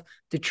evolve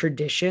the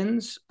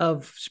traditions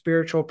of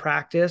spiritual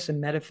practice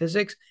and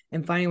metaphysics,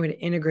 and finding a way to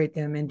integrate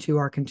them into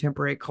our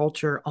contemporary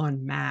culture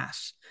en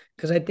masse.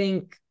 Because I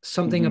think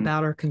something Hmm.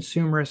 about our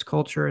consumerist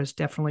culture is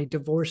definitely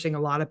divorcing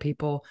a lot of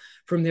people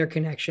from their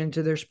connection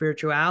to their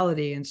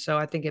spirituality. And so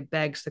I think it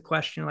begs the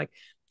question, like,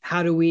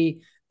 how do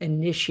we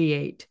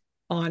initiate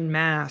en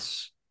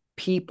masse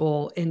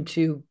people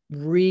into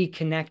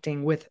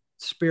reconnecting with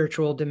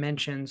spiritual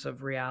dimensions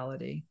of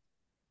reality?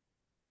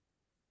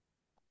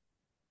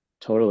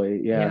 Totally.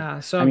 Yeah. Yeah.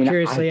 So I I'm mean,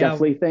 curious. So I yeah.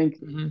 definitely think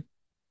Mhm.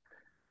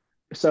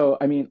 so.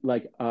 I mean,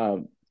 like,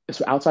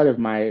 so outside of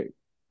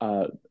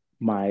uh,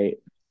 my,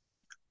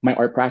 my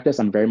art practice,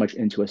 I'm very much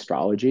into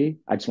astrology.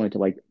 I just wanted to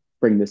like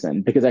bring this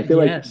in because I feel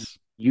like Yes.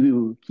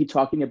 you keep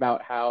talking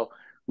about how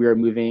we are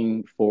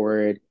moving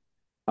forward,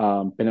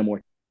 in a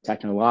more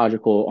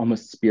technological,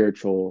 almost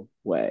spiritual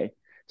way.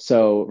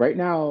 So right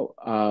now,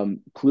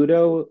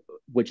 Pluto,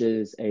 which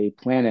is a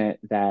planet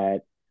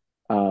that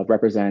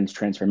represents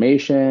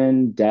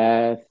transformation,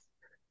 death,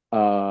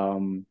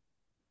 um,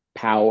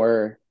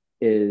 power,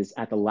 is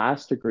at the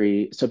last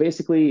degree. So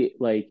basically,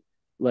 like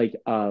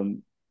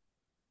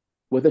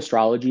with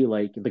astrology,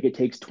 like it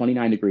takes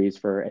 29 degrees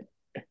for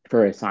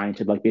a sign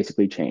to like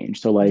basically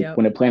change. So like Yep.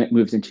 when a planet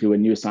moves into a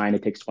new sign,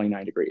 it takes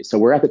 29 degrees. So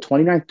we're at the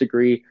 29th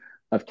degree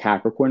of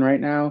Capricorn right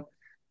now.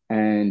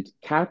 And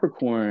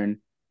Capricorn,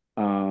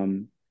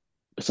 um,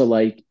 so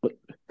like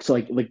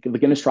like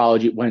in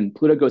astrology, when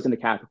Pluto goes into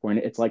Capricorn,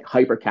 it's like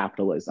hyper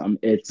capitalism.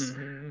 It's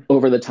Mm-hmm.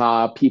 over the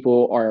top.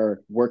 People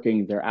are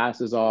working their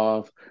asses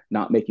off,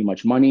 not making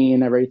much money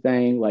and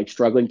everything, like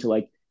struggling to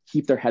like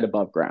keep their head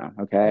above ground.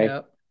 Okay.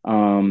 Yep.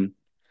 Um,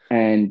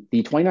 and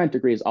the 29th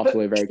degree is also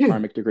a very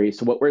karmic degree.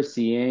 So what we're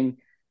seeing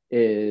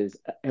is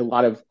a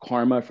lot of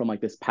karma from like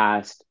this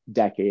past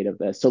decade of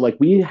this. So like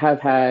we have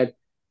had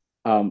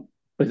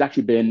it's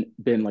actually been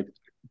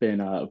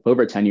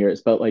over 10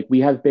 years, but like we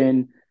have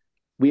been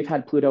we've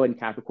had Pluto in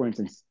Capricorn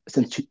since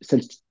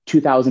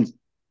 2000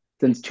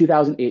 since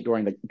 2008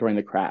 during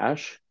the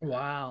crash.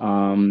 Wow.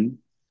 Um,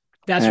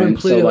 That's when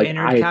and so Pluto like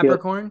entered I feel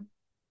Capricorn?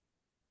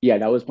 yeah,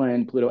 that was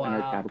when Pluto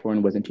entered Wow.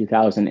 Capricorn was in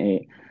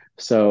 2008.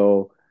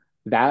 So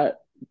that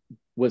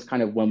was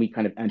kind of when we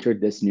kind of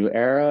entered this new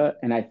era.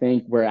 And I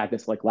think we're at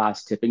this like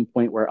last tipping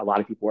point where a lot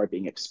of people are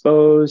being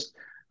exposed.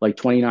 Like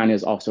 29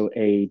 is also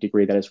a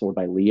degree that is ruled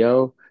by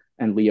Leo,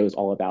 and Leo is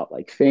all about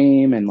like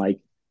fame and like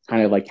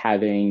kind of like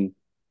having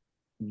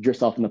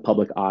yourself in the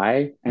public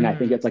eye. And I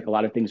think Mm. it's like a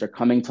lot of things are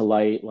coming to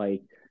light,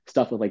 like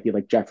stuff with like the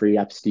like Jeffrey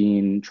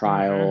Epstein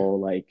Hmm. trial,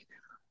 like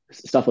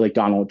stuff with like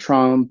Donald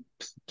Trump,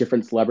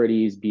 different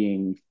celebrities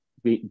being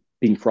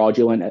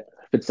fraudulent,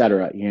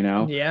 etc. You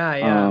know, Yeah,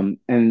 yeah. um,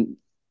 and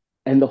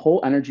and the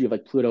whole energy of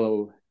like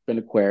Pluto in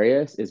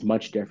Aquarius is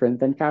much different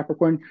than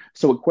Capricorn.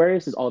 So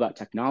Aquarius is all about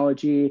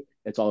technology.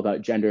 It's all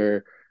about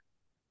gender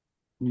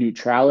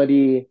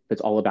neutrality.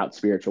 It's all about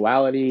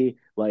spirituality,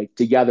 like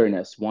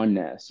togetherness,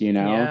 oneness, you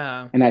know?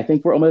 Yeah. And I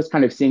think we're almost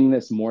kind of seeing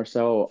this more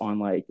so on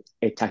like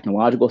a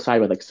technological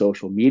side with like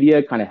social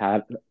media, kind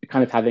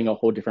of having a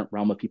whole different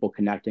realm of people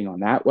connecting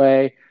on that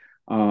way.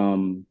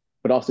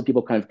 But also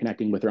people kind of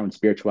connecting with their own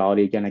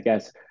spirituality. Again, I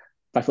guess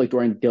I feel like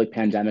during the like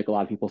pandemic, a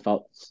lot of people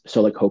felt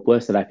so like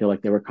hopeless that I feel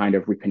like they were kind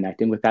of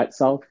reconnecting with that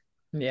self,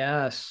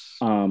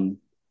 Yes. um,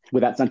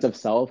 with that sense of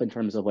self in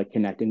terms of like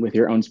connecting with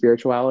your own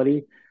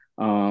spirituality.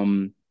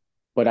 Um,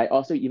 but I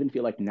also even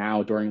feel like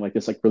now during like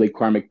this like really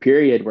karmic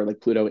period where like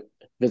Pluto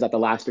is at the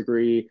last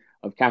degree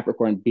of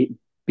Capricorn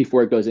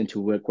before it goes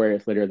into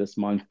Aquarius later this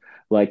month,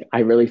 like I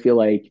really feel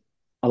like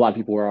a lot of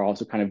people are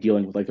also kind of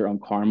dealing with like their own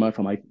karma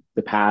from like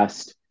the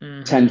past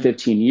 10, Hmm.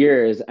 15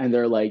 years, and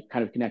they're like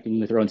kind of connecting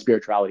with their own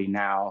spirituality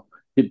now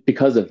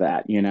because of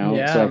that, you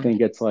know? So I Yeah.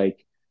 think it's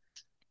like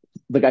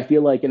I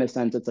feel like in a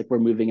sense it's like we're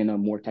moving in a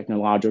more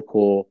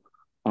technological,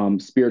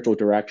 spiritual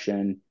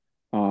direction,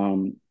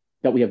 um,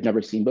 that we have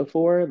never seen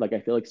before. Like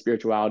I feel like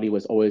spirituality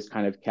was always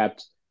kind of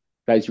kept,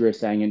 as you were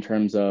saying, in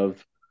terms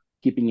of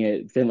keeping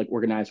it in like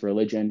organized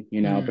religion,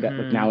 you know. But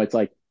like Hmm. now it's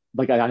like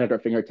I had our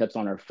fingertips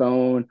on our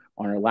phone,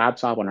 on our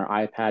laptop, on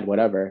our iPad,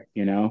 whatever,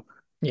 you know.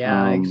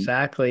 Yeah, Um,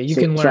 exactly. You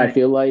can so I learn.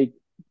 feel like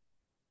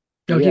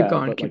No, keep yeah,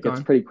 going, but keep like it's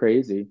going. pretty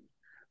crazy.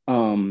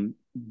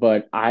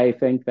 But I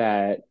think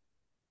that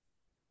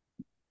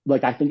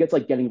like I think it's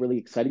like getting really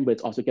exciting, but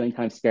it's also getting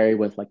kind of scary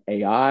with like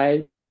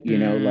AI. You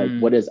know, like Mm.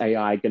 what is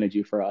AI gonna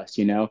do for us?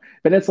 You know,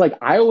 but it's like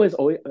always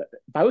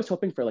I was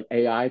hoping for like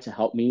AI to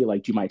help me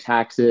like do my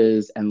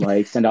taxes and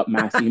like send out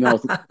mass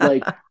emails,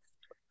 like.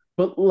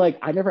 But like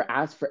I never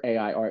asked for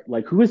AI art.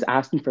 Like who is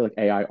asking for like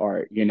AI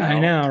art? You I know,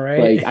 know,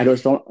 right? like I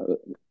just don't.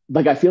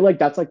 Like I feel like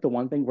that's like the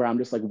one thing where I'm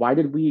just like, why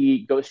did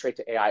we go straight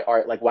to AI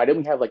art? Like why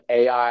didn't we have like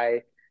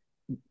AI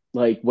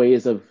like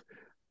ways of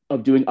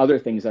doing other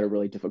things that are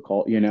really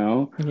difficult, you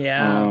know?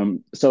 Yeah,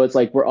 So it's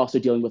like we're also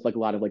dealing with like a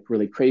lot of like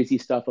really crazy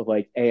stuff of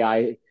like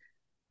AI,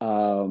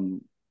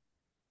 um,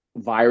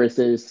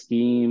 viruses,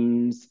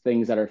 schemes,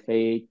 things that are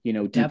fake, you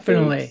know, deep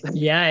fakes. definitely.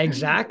 Yeah,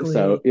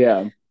 So exactly.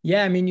 yeah,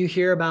 Yeah, I mean, you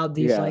hear about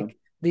these yeah, like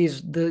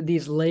these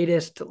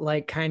latest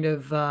like kind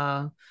of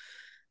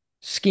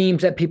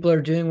schemes that people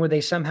are doing where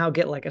they somehow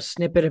get like a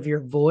snippet of your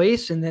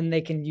voice and then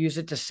they can use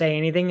it to say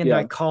anything and they're yeah,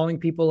 like calling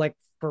people like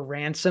for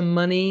ransom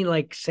money,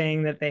 like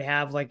saying that they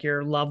have like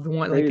your loved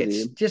one. Like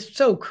it's crazy. just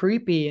so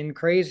creepy and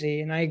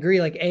crazy. And I agree,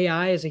 like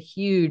AI is a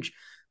huge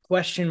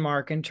question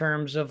mark in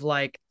terms of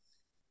like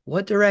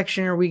what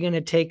direction are we going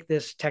to take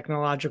this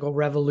technological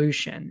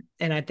revolution?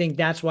 And I think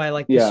that's why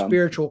like the Yeah,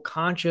 spiritual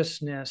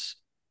consciousness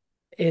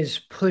is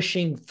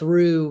pushing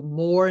through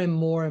more and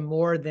more and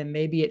more than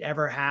maybe it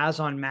ever has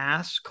on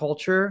mass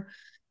culture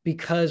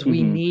because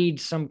we hmm, need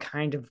some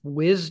kind of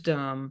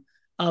wisdom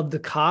of the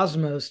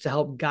cosmos to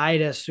help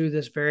guide us through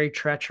this very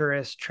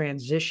treacherous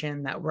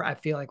transition that I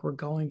feel like we're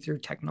going through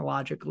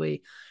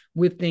technologically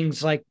with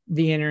things like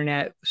the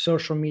internet,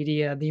 social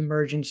media, the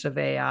emergence of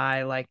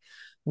AI. Like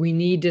we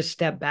need to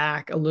step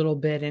back a little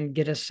bit and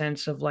get a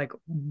sense of like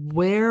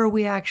where are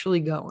we actually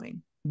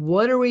going?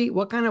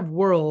 What kind of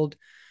world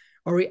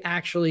are we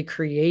actually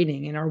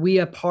creating? And are we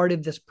a part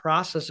of this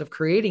process of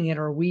creating it?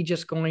 Or are we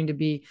just going to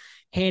be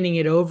handing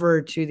it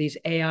over to these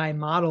AI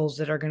models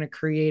that are going to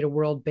create a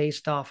world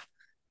based off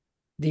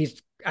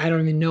these? I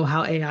don't even know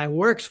how AI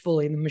works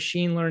fully. The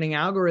machine learning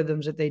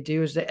algorithms that they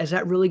do, is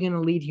that really going to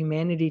lead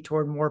humanity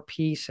toward more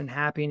peace and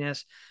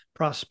happiness,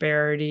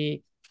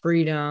 prosperity,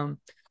 freedom?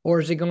 Or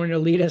is it going to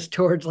lead us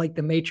towards like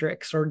the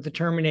Matrix or the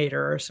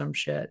Terminator or some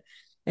shit?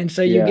 And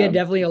so you get yeah,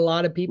 definitely a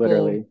lot of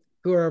people literally.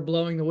 who are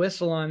blowing the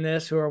whistle on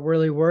this, who are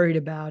really worried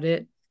about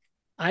it.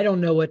 I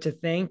don't know what to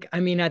think. I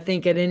mean, I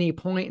think at any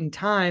point in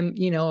time,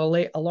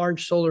 a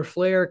large solar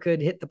flare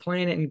could hit the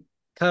planet and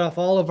cut off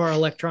all of our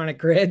electronic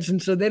grids.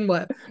 And so then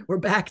what? We're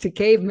back to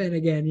cavemen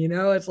again.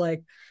 It's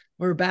like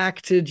we're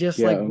back to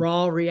just like Yeah.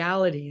 raw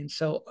reality. And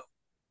so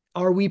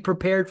are we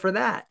prepared for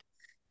that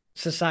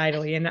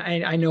societally? And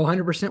I know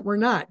 100% we're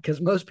not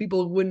because most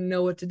people wouldn't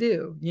know what to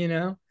do.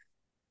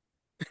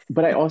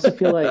 But I also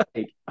feel like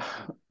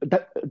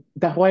that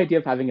that whole idea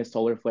of having a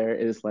solar flare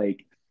is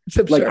like It's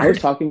Like I was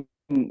absurd. talking,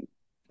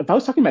 if I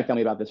was talking to my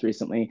family about this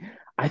recently,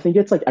 I think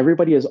it's like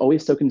everybody is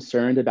always so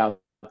concerned about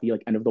the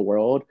like end of the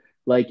world.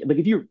 Like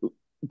if you,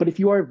 but if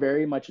you are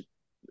very much,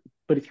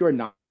 but if you are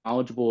not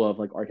knowledgeable of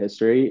like art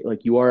history,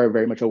 like you are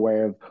very much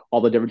aware of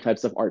all the different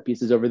types of art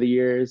pieces over the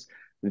years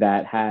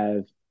that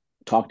have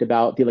talked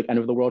about the like end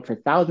of the world for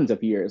thousands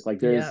of years.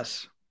 Like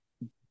Yes.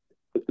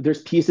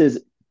 there's pieces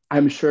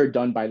I'm sure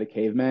done by the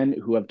cavemen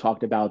who have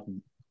talked about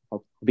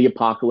the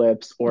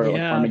apocalypse or like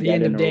Yeah. The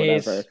end of Armageddon or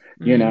days. whatever,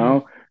 you Hmm.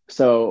 know?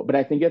 So, but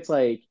I think it's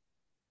like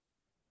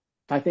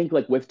I think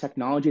like with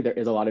technology, there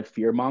is a lot of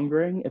fear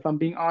mongering, if I'm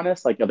being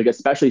honest, like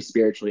especially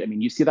spiritually. I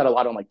mean, you see that a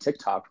lot on like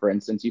TikTok, for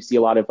instance. You see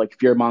a lot of like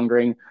fear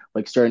mongering,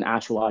 like certain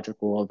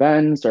astrological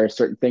events or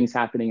certain things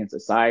happening in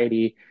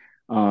society.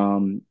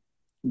 Um,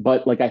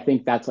 but like I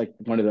think that's like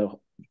one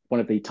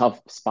of the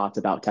tough spots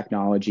about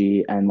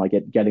technology and like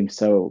it getting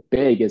so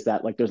big is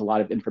that like there's a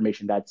lot of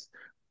information that's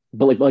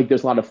but like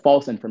there's a lot of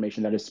false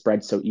information that is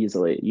spread so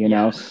easily, you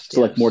know? Yes.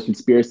 So like more Yes.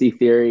 conspiracy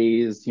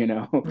theories,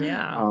 Yeah.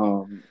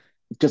 um,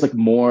 just like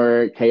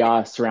more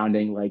chaos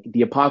surrounding like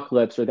the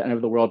apocalypse or the end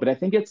of the world. But I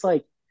think it's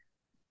like,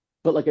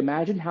 but like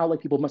imagine how like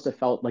people must have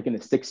felt like in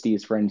the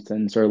 60s, for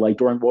instance, or like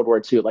during World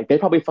War II. Like they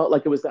probably felt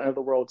like it was the end of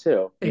the world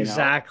too, you know?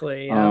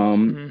 Exactly. Yep.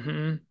 Um,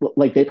 Hmm.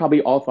 like they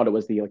probably all thought it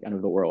was the like end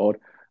of the world.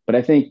 But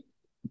I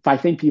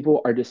think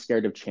people are just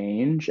scared of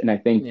change. And I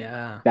think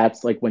Yeah.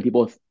 that's like when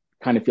people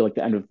kind of feel like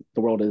the end of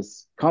the world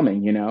is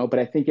coming, you know? But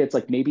I think it's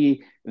like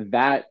maybe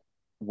that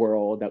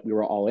world that we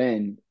were all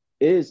in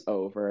is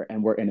over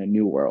and we're in a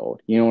new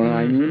world. You know what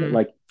I mean? Hmm.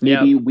 Like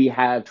maybe Yep. we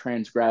have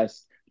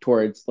transgressed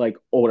towards like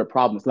older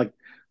problems.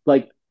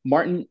 Like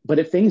Martin, but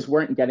if things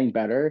weren't getting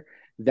better,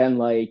 then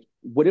like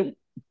wouldn't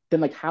then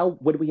like how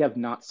would we have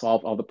not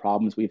solved all the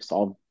problems we've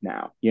solved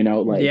now?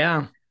 Like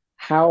Yeah.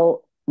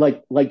 how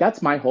like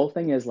that's my whole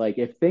thing is like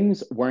if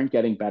things weren't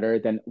getting better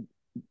then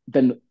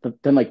then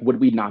like would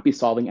we not be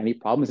solving any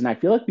problems? And I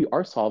feel like we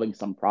are solving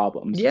some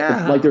problems. Like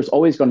Yeah. there's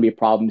always going to be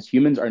problems.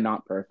 Humans are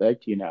not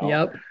perfect.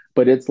 Yep.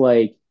 But it's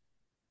like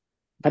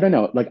I don't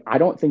know, like I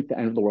don't think the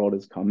end of the world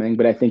is coming,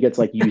 but I think it's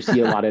like you see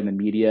a lot in the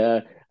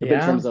media in Yeah.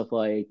 terms of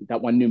like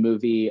that one new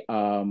movie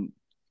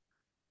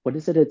what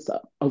is it? It's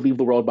I'll Leave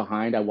the World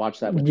Behind. I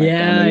watched that with my Yeah.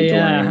 family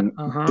Yeah. during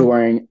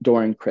Uh-huh.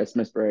 during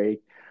Christmas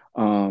break.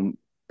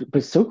 But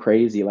it's so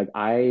crazy. Like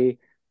I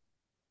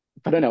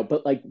don't know,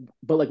 but like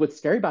what's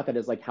scary about that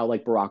is like how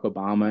like Barack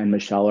Obama and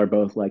Michelle are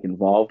both like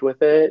involved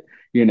with it,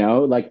 you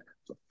know? Like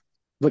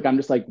I'm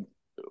just like,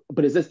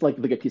 but is this like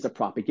a piece of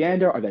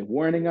propaganda? Are they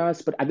warning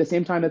us? But at the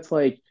same time, it's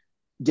like,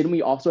 didn't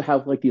we also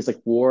have like these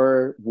like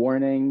war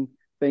warning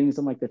things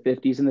in like the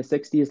 50s and the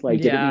 60s?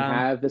 Like, didn't we Yeah.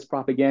 have this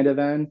propaganda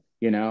then?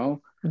 Yeah.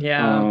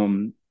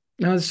 Um,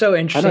 No, it's so I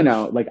don't interesting.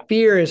 know. Like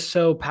Fear is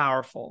so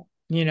powerful.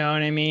 You know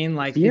what I mean?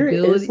 Like the fear is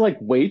ability. like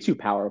way too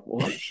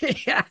powerful.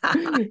 Yeah,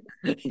 it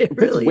It's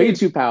really way is.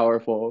 too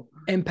powerful.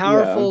 And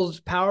Yeah.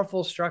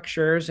 powerful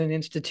structures and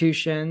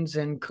institutions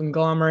and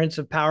conglomerates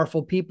of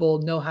powerful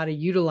people know how to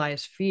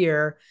utilize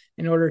fear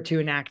in order to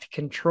enact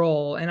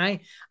control. And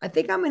I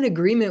think I'm in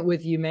agreement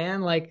with you,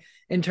 man. Like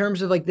in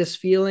terms of like this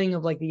feeling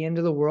of like the end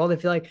of the world, I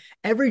feel like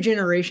every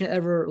generation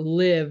ever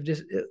lived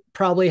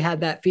probably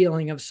had that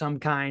feeling of some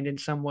kind in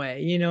some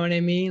way. You know what I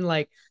mean?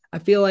 Like I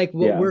feel like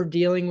what Yeah. we're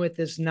dealing with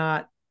is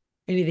not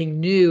anything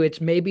new. It's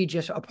maybe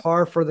just a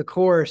par for the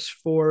course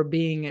for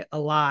being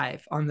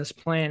alive on this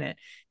planet,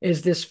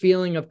 is this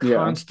feeling of Yeah.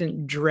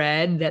 constant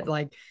dread that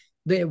like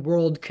the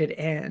world could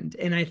end.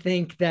 And I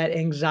think that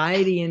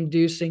anxiety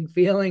inducing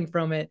feeling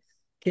from it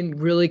can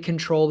really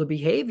control the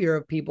behavior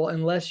of people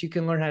unless you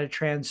can learn how to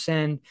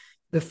transcend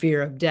the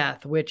fear of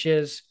death, which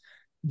is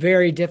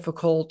very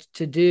difficult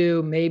to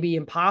do, maybe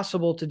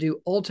impossible to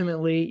do.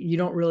 Ultimately, you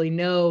don't really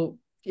know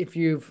if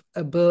you've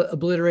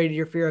obliterated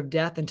your fear of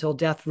death until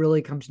death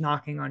really comes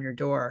knocking on your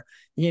door.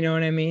 You know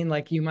what I mean?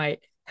 Like you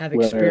might have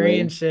Literally.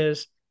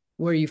 experiences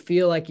where you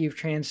feel like you've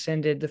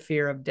transcended the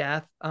fear of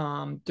death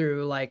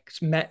through like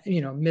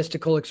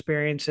mystical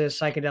experiences,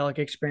 psychedelic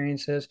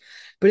experiences.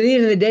 But at the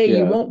end of the day, you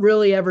Yeah. won't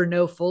really ever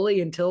know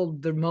fully until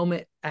the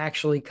moment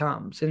actually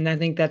comes. And I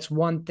think that's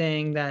one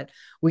thing that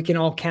we can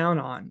all count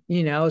on,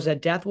 is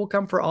that death will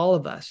come for all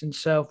of us. And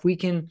so if we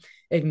can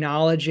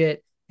acknowledge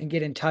it and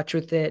get in touch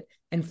with it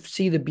and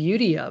see the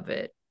beauty of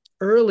it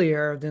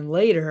earlier than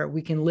later,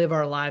 we can live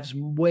our lives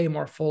way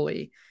more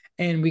fully,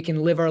 and we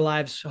can live our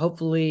lives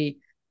hopefully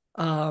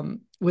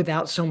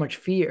without so much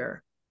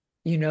fear,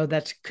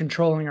 that's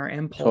controlling our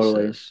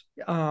Totally. impulses.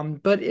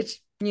 But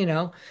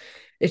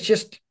it's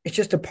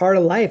just a part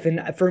of life.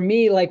 And for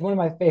me, like one of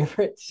my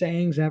favorite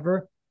sayings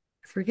ever,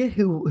 I forget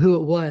who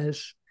it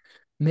was.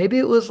 Maybe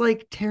it was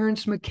like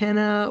Terrence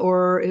McKenna,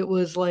 or it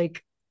was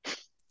like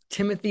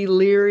Timothy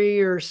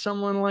Leary or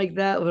someone like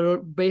that.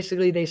 But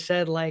basically they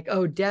said like,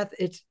 oh, death,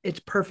 it's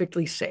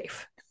perfectly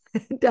safe.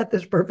 Death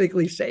is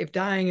perfectly safe.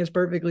 Dying is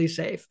perfectly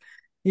safe.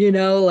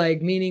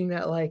 Like meaning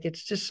that like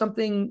it's just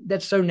something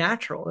that's so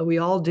natural that we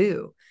all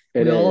do.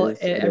 It is.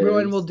 It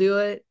Everyone will is. do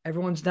it.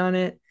 Everyone's done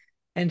it.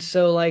 And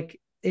so like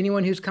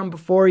anyone who's come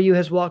before you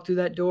has walked through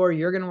that door,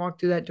 you're going to walk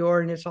through that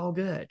door, and it's all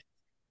good.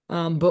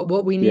 But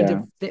what we need to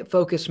Yeah,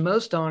 focus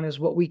most on is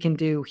what we can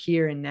do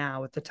here and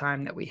now with the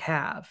time that we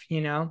have,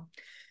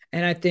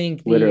 And I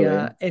think the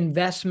literally.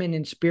 investment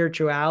in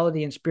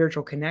spirituality and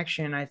spiritual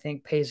connection, I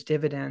think, pays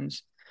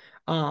dividends.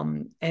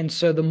 And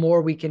so the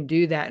more we can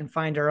do that and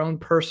find our own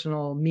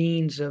personal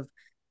means of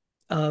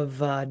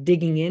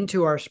digging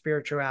into our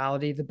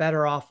spirituality, the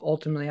better off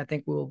ultimately I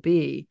think we'll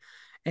be.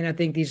 And I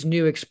think these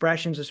new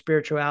expressions of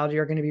spirituality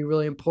are going to be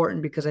really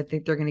important because I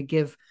think they're going to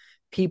give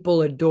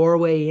people a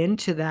doorway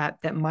into that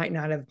might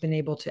not have been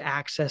able to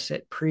access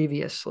it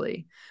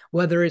previously,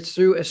 whether it's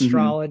through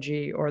Hmm.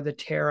 astrology or the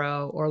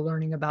tarot or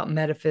learning about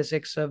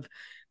metaphysics of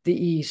the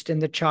East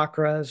and the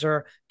chakras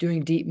or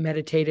doing deep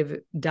meditative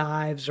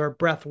dives or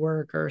breath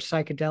work or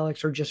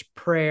psychedelics or just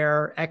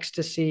prayer,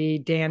 ecstasy,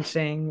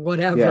 dancing,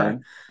 Yeah, whatever,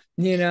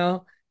 you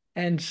know?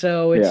 And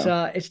so yeah.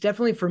 it's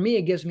definitely for me,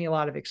 it gives me a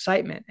lot of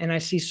excitement. And I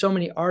see so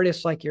many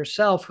artists like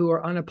yourself who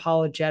are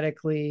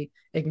unapologetically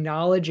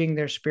acknowledging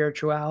their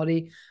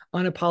spirituality,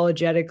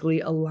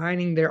 unapologetically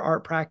aligning their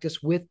art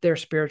practice with their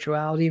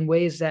spirituality in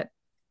ways that,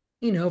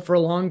 for a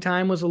long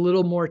time was a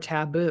little more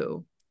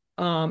taboo,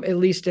 at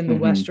least in the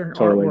Western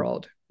art Totally,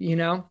 world,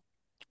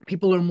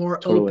 people are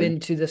more totally. open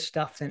to this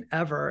stuff than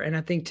ever. And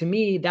I think to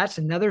me, that's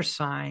another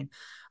sign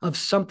of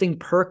something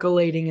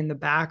percolating in the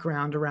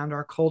background around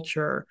our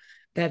culture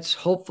that's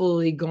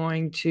hopefully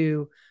going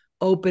to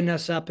open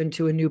us up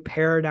into a new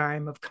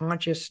paradigm of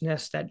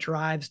consciousness that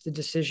drives the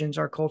decisions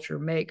our culture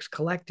makes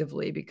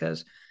collectively,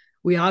 because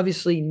we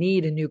obviously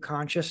need a new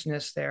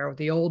consciousness there.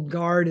 The old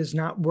guard is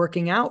not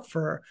working out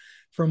for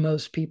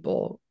most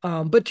people.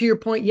 But to your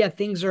point, yeah,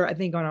 things are, I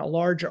think, on a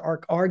larger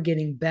arc are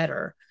getting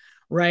better,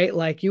 right?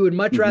 Like you would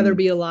much rather Hmm.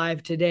 be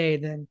alive today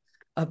than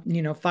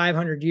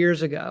 500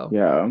 years ago,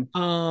 Yeah,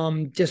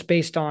 just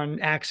based on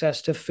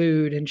access to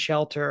food and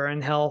shelter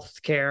and health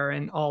care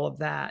and all of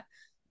that.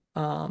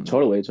 um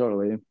totally,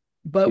 totally.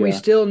 but we Yeah,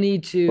 still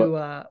need to but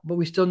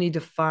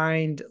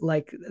find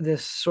like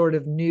this sort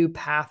of new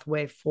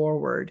pathway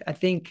forward. I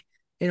think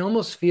it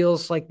almost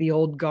feels like the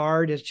old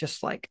guard is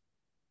just like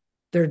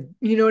they're,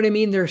 you know what I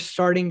mean, they're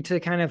starting to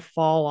kind of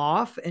fall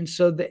off, and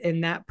so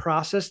in that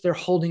process they're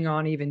holding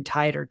on even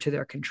tighter to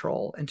their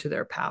control and to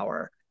their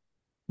power,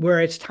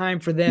 where it's time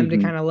for them to hmm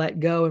kind of let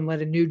go and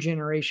let a new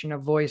generation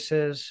of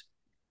voices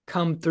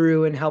come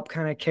through and help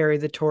kind of carry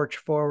the torch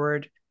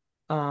forward.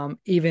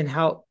 Even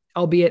how,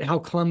 albeit how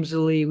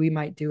clumsily we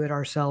might do it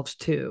ourselves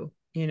too.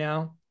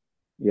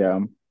 yeah,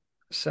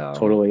 So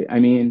totally. I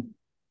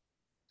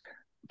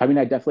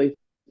definitely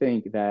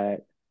think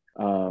that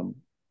um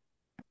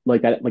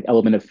like that like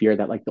element of fear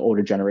that like the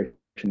older generation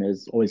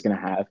is always going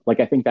to have. Like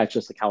I think that's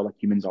just like how like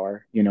humans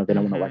are, they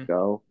don't want to let mhm.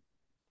 go.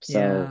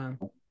 So Yeah,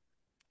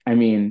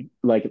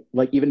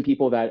 like even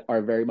people that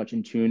are very much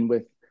in tune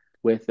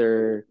with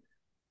their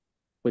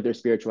with their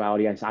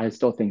spirituality, I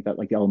still think that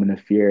like the element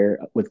of fear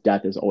with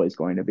death is always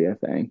going to be a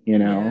thing, you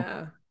know?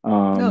 yeah,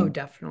 no, Um,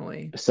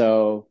 definitely.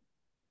 so,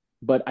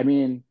 but I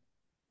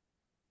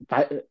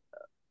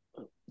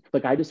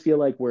like I just feel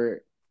like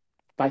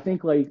I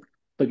think like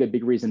a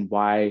big reason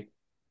why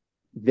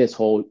this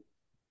whole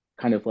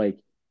kind of like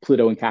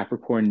Pluto and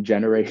Capricorn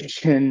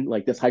generation,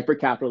 like this hyper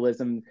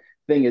capitalism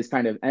thing is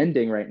kind of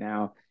ending right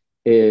now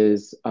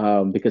is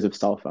because of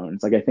cell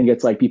phones. Like I think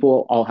it's like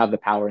people all have the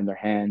power in their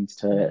hands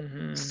to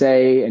Hmm.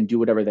 say and do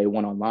whatever they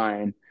want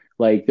online.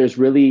 Like there's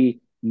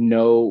really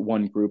no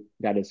one group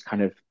that is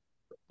kind of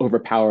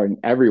overpowering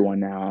everyone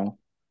now.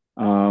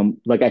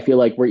 Like I feel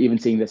like we're even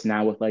seeing this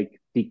now with like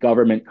the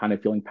government kind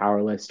of feeling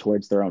powerless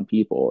towards their own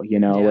people,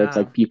 where it's Yeah,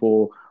 like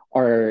people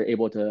are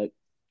able to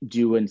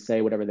do and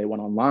say whatever they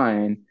want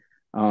online,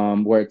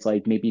 where it's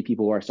like maybe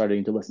people are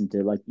starting to listen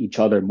to like each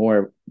other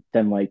more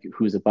than like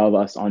who's above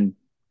us on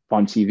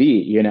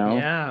TV.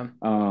 yeah.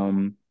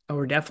 Um, Oh,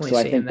 we're definitely so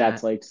I seeing think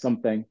that's that. like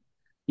something,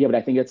 yeah, but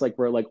I think it's like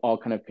we're like all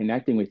kind of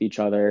connecting with each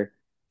other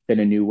in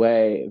a new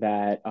way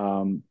that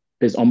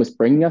is almost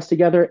bringing us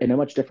together in a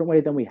much different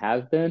way than we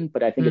have been.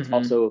 But I think it's Hmm.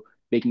 also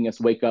making us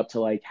wake up to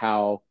like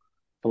how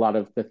a lot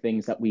of the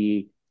things that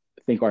we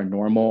think are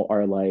normal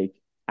are like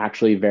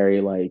actually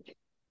very like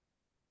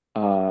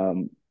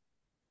um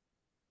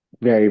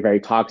very, very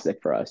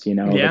toxic for us,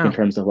 like in Yeah.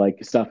 terms of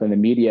like stuff in the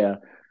media,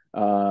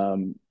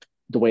 um,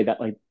 the way that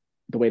like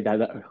the way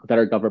that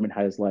our government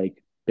has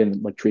like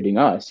been like treating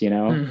us.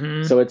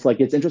 Hmm. So it's like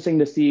it's interesting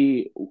to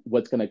see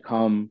what's going to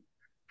come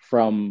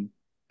from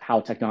how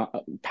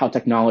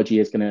technology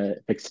is going to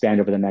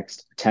expand over the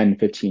next 10,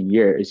 15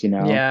 years.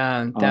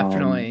 Yeah, Um,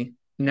 definitely.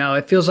 No,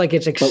 it feels like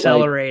it's but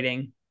like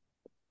accelerating.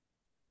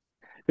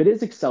 it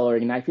is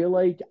accelerating. I feel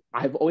like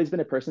I've always been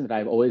a person that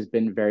I've always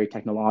been very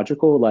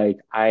technological.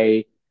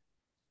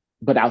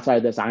 But outside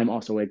of this, I'm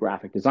also a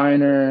graphic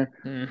designer,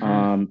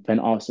 Hmm. and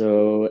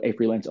also a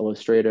freelance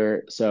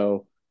illustrator.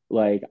 So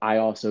like I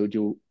also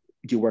do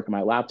work on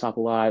my laptop a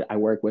lot. I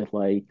work with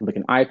like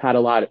an iPad a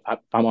lot.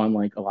 I'm on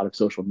like a lot of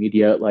social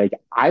media. Like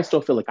I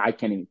still feel like I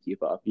can't even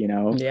keep up.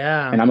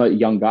 Yeah. And I'm a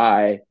young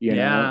guy.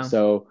 Yeah.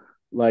 So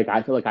like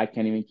I feel like I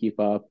can't even keep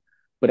up.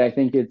 But I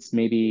think it's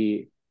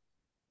maybe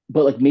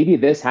but like maybe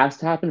this has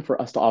to happen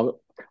for us to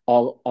all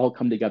all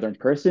come together in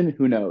person.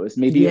 Who knows?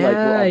 Maybe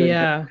like we're Yeah, all going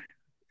to, yeah.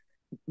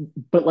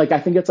 but like I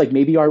think it's like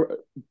maybe are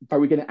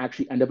we going to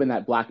actually end up in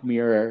that Black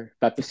Mirror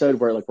episode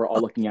where like we're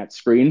all looking at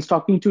screens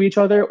talking to each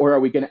other, or are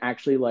we going to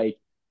actually like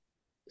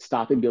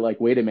stop and be like,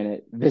 wait a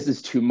minute, this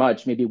is too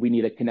much. Maybe we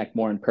need to connect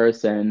more in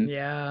person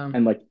Yeah.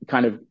 and like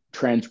kind of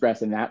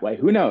transgress in that way.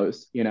 Who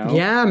knows, you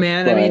know? Yeah,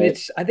 man. I mean, But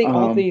I think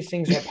all these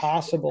things are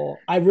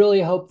possible. I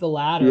really hope the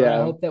latter. I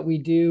yeah, hope that we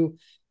do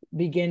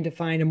begin to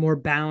find a more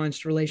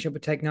balanced relationship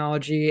with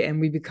technology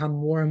and we become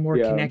more and more yeah,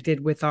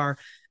 connected with our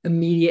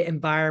immediate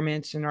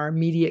environments and our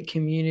immediate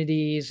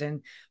communities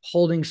and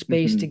holding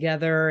space hmm,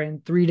 together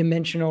in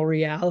three-dimensional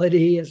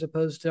reality as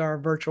opposed to our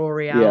virtual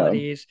yeah,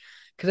 realities.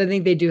 Because I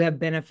think they do have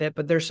benefit,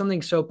 but there's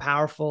something so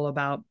powerful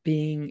about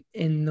being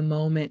in the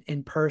moment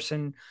in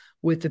person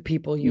with the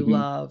people you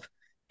hmm, love,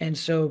 and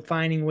so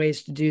finding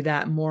ways to do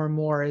that more and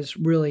more is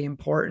really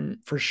important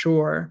for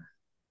sure.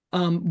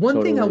 One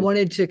thing I totally.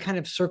 wanted to kind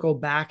of circle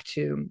back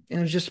to, and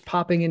it was just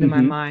popping into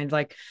my Hmm, mind,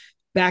 like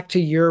back to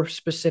your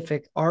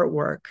specific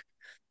artwork.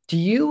 Do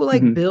you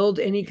like hmm. build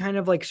any kind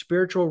of like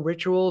spiritual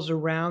rituals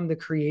around the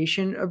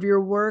creation of your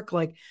work?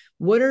 Like,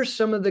 what are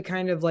some of the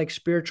kind of like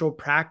spiritual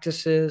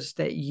practices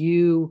that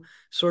you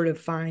sort of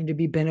find to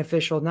be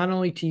beneficial, not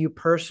only to you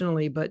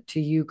personally, but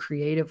to you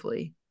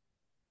creatively?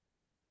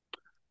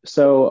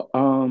 So,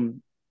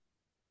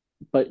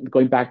 but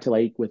going back to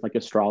like with like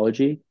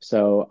astrology,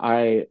 so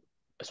I'm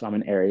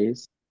an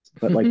Aries,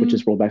 but like which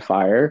is ruled by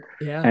fire,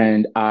 Yeah.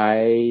 and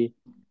I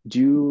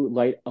do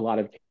light a lot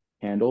of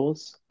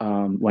candles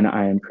when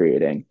I am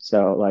creating.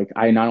 So like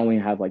I not only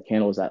have like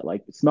candles that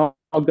like smell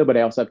good, but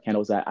I also have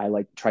candles that I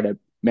like try to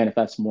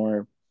manifest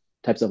more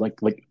types of like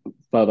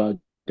of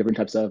different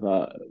types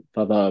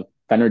of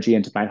energy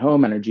into my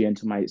home, energy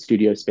into my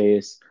studio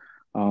space.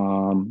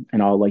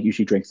 And I'll like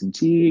usually drink some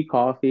tea,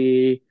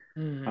 coffee.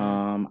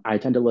 Hmm. I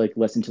tend to like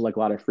listen to like a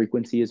lot of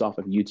frequencies off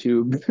of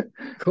YouTube.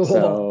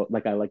 Cool. So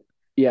like I like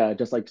yeah,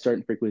 just like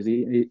certain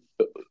frequencies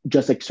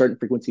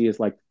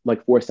like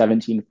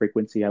 417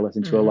 frequency I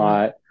listen to a Hmm.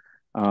 lot.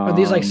 Are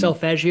these like Um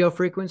solfeggio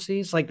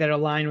frequencies, like that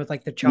align with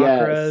like the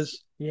yes, chakras?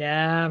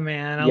 Yeah,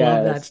 man. I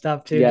love that yes,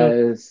 stuff too.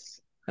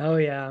 yes. Oh,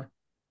 yeah.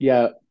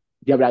 Yeah.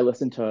 Yeah, but I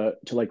listen to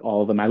like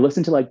all of them. I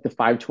listen to like the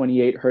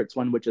 528 hertz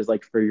one, which is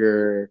like for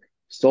your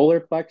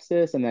solar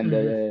plexus, and then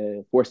Hmm.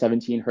 the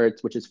 417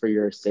 hertz, which is for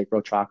your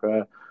sacral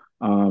chakra.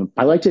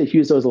 I like to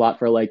use those a lot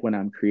for like when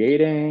I'm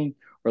creating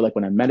or like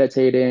when I'm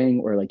meditating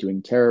or like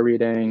doing tarot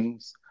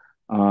readings.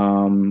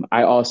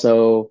 I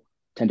also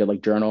tend to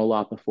like journal a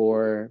lot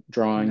before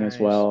drawing as Nice.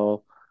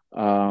 well.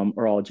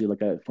 Or I'll do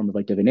like a form of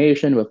like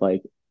divination with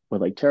like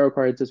tarot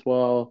cards as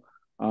well.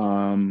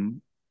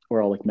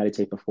 Or I'll like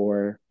meditate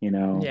before,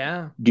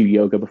 Yeah. do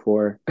yoga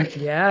before.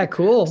 Yeah,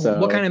 cool.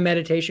 What kind So, of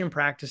meditation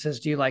practices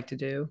do you like to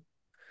do?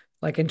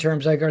 Like in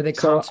terms like are they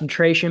so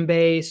concentration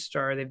based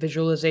or are they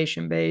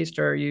visualization based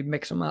or you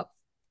mix them up?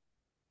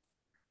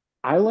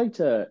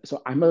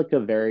 so I'm like a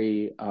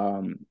very,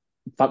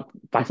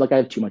 I feel like I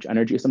have too much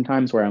energy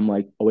sometimes where I'm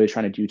like always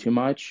trying to do too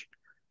much.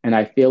 And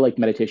I feel like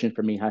meditation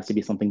for me has to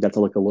be something that's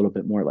like a little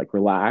bit more like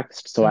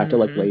relaxed. So I have to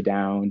like lay Hmm.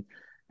 down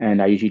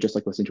and I usually just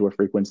like listen to a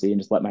frequency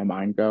and just let my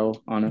mind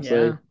go,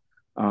 honestly. Yeah.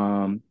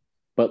 Um,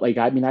 but like,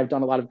 I mean, I've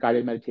done a lot of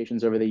guided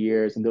meditations over the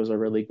years and those are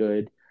really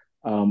good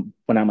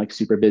when I'm like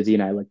super busy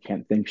and I like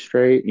can't think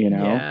straight, you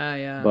know? Yeah,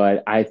 yeah.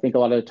 But I think a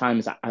lot of the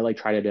times I like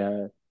try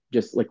to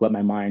just like let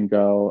my mind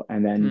go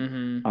and then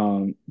Hmm.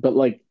 um but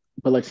like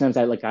sometimes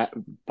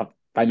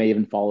I may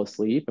even fall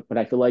asleep, but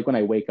I feel like when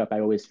I wake up I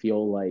always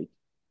feel like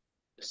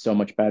so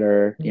much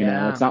better,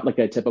 it's Yeah, not like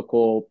a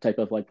typical type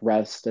of like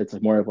rest. It's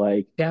more of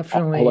like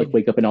I'll like definitely.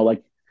 wake up and I'll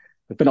like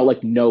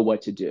know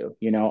what to do,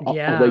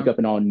 I'll wake Yeah. up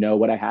and I'll know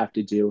what I have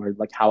to do or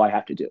like how I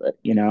have to do it.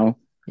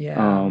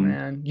 Yeah, um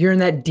man. You're in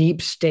that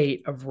deep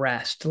state of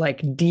rest,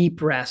 like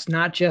deep rest,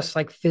 not just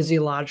like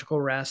physiological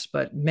rest,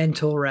 but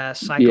mental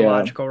rest,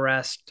 yeah, psychological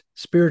rest,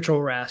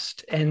 spiritual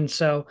rest. And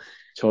so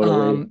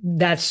totally.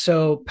 that's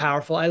so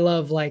powerful. I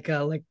love like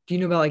do you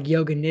know about like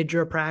yoga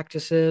nidra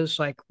practices,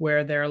 like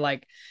where they're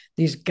like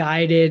these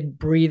guided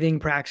breathing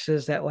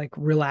practices that like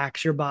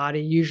relax your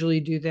body. Usually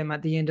do them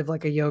at the end of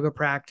like a yoga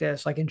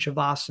practice, like in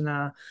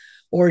shavasana,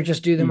 or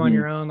just do them on Hmm,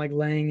 your own, like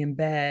laying in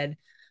bed.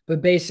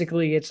 But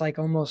basically, it's like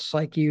almost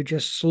like you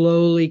just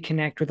slowly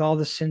connect with all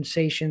the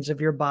sensations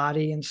of your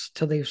body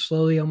until they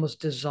slowly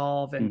almost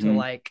dissolve into hmm,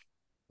 like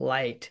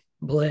light,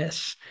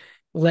 bliss,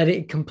 let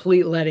it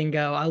complete letting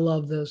go. I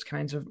love those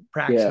kinds of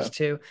practices yeah,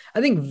 too.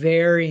 I think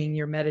varying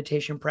your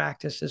meditation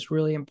practice is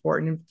really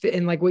important.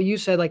 And like what you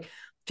said, like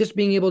just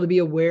being able to be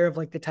aware of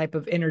like the type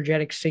of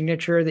energetic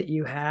signature that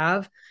you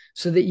have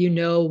so that you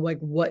know like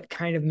what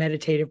kind of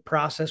meditative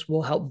process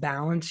will help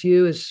balance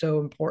you is so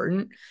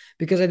important,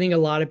 because I think a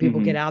lot of people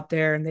get hmm, out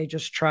there and they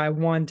just try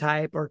one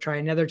type or try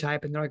another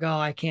type and they're like, oh,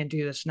 I can't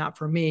do this, not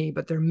for me.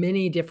 But there are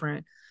many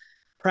different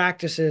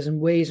practices and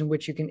ways in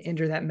which you can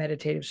enter that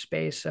meditative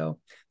space. So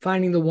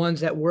finding the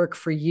ones that work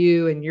for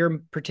you and your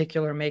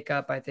particular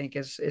makeup, I think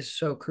is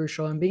so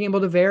crucial, and being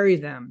able to vary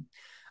them.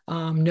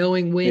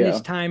 knowing when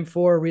it's Yeah. time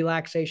for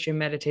relaxation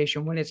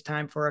meditation, when it's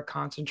time for a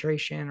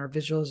concentration or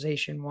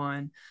visualization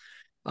one.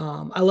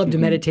 I love to Hmm.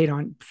 meditate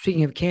on,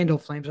 speaking of candle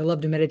flames, I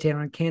love to meditate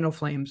on candle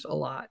flames a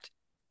lot.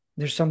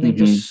 There's something Hmm.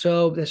 just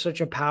so, there's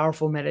such a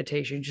powerful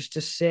meditation just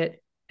to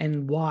sit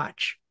and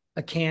watch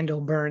a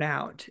candle burn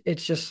out.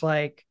 It's just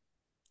like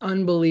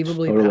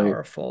unbelievably Totally.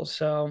 powerful.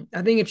 So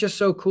I think it's just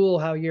so cool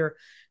how you're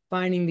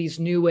finding these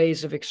new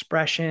ways of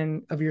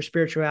expression of your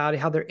spirituality,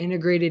 how they're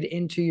integrated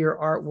into your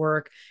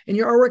artwork. And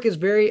your artwork is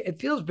very,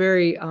 it feels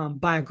very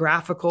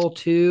biographical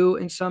too,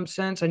 in some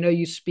sense. I know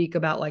you speak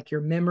about like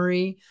your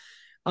memory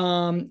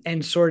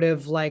and sort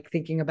of like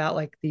thinking about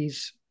like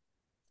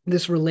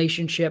this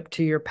relationship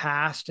to your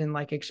past and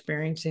like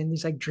experiencing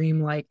these like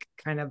dreamlike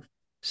kind of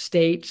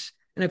states.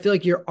 And I feel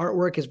like your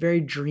artwork is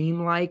very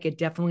dreamlike. It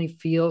definitely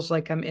feels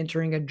like I'm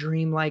entering a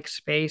dreamlike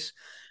space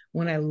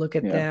when I look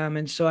at Yeah. them.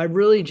 And so I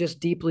really just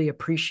deeply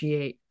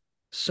appreciate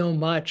so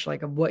much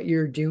like of what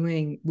you're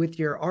doing with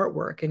your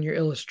artwork and your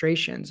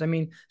illustrations. I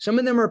mean, some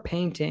of them are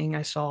painting,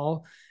 I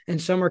saw, and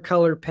some are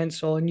colored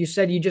pencil. And you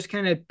said you just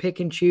kind of pick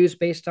and choose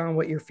based on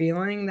what you're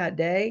feeling that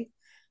day.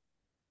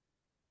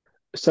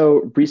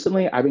 So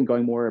recently I've been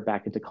going more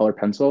back into color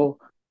pencil,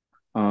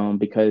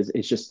 because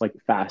it's just like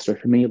faster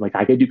for me. Like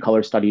I could do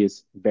color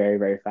studies very,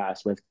 very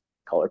fast with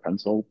color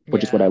pencil,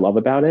 which is what I Yeah. love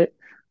about it.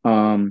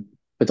 Um,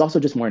 it's also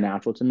just more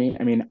natural to me.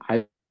 I mean,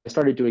 I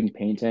started doing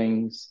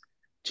paintings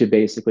to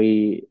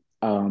basically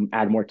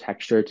add more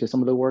texture to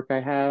some of the work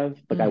I have.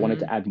 Like I wanted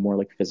to Mm-hmm. add more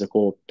like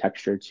physical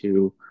texture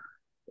to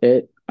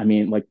it. I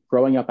mean, like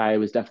growing up, I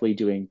was definitely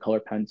doing color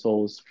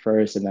pencils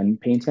first and then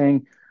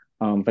painting.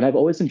 But I've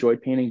always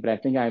enjoyed painting, but I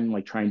think I'm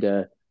like trying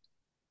to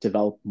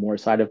develop more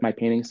side of my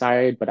painting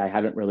side, but I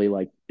haven't really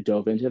like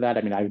dove into that.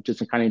 I mean, I've just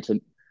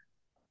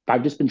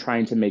been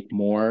trying to make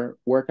more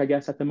work, I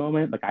guess, at the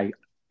moment. Like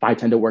I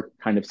tend to work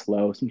kind of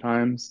slow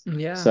sometimes.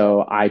 Yeah.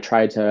 So I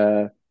try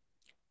to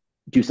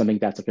do something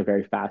that's like a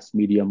very fast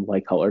medium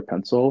like colored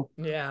pencil.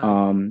 Yeah.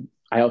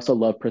 I also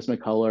love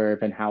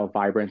Prismacolor and how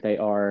vibrant they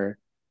are,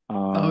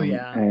 Oh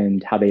yeah.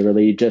 and how they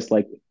really just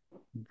like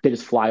they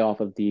just fly off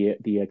of the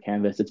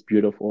canvas. It's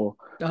beautiful.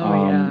 Oh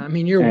yeah. Um, I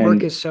mean, your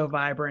work and is so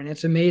vibrant.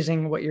 It's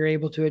amazing what you're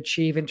able to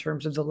achieve in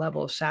terms of the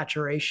level of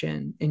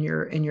saturation in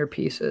your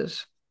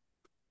pieces.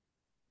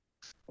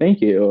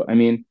 Thank you. I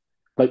mean,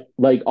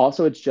 like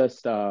also it's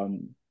just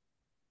but,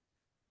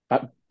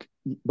 but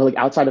like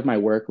outside of my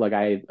work, like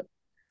I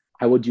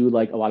would do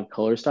like a lot of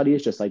color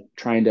studies, just like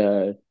trying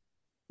to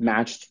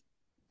match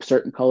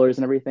certain colors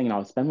and everything, and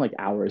I'll spend like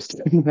hours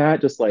doing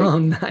that. Just like Oh,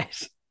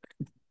 nice.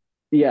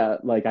 yeah,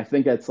 like I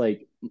think that's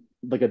like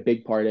a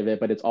big part of it,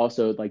 but it's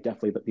also like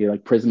definitely the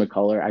like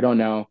Prismacolor. I don't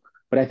know,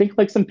 but I think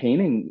like some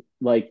painting,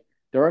 like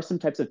there are some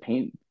types of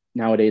paint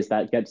nowadays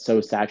that get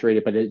so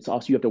saturated, but it's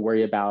also you have to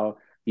worry about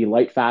the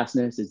light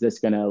fastness. Is this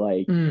gonna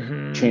like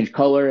Hmm. change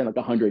color in like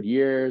 100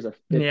 years or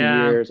 50 Yeah,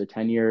 years or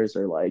 10 years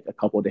or like a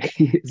couple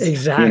days?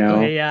 You exactly.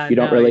 know, Yeah, you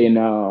don't no, really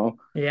know.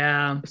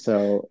 yeah.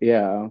 So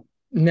yeah,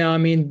 No, I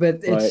mean, but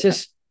it's but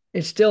just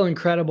it's still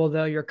incredible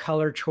though, your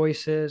color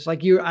choices.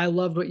 Like you, I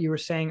loved what you were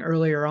saying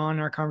earlier on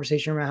in our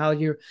conversation about how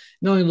you're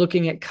not only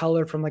looking at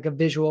color from like a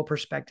visual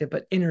perspective,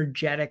 but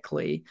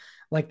energetically,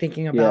 like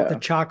thinking about the yeah,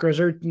 chakras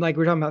or like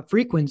we're talking about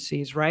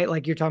frequencies, right?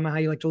 Like you're talking about how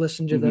you like to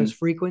listen to those hmm,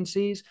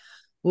 frequencies.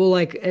 Well,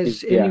 like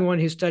as yeah, anyone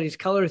who studies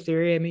color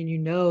theory, I mean, you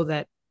know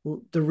that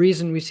the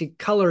reason we see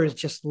color is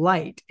just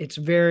light. It's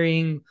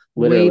varying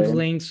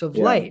literally, wavelengths of yeah,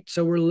 light.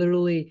 So we're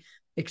literally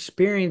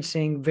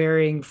experiencing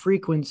varying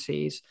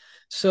frequencies.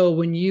 So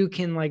when you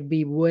can like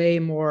be way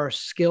more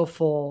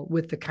skillful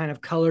with the kind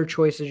of color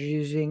choices you're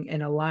using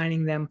and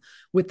aligning them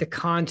with the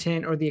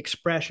content or the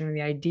expression and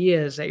the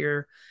ideas that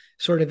you're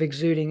sort of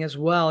exuding as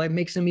well, it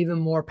makes them even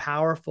more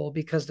powerful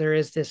because there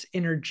is this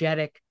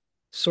energetic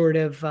sort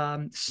of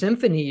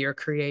symphony you're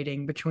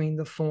creating between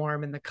the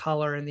form and the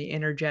color and the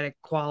energetic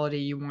quality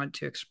you want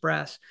to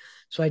express.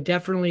 So I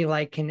definitely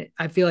like can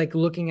I feel like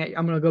looking at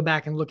I'm going to go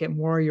back and look at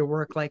more of your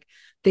work like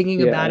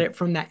thinking about yeah. it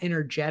from that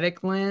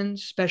energetic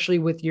lens, especially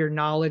with your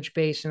knowledge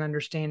base and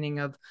understanding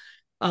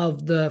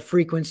of the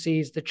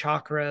frequencies, the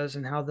chakras,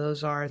 and how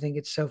those are. I think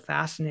it's so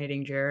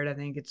fascinating, Jared. I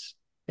think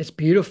it's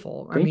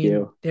beautiful. I Thank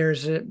mean, you,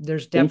 there's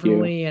thank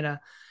you, definitely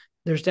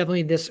there's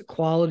definitely this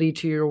quality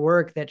to your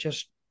work that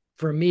just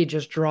for me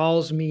just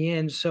draws me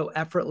in so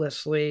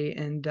effortlessly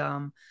and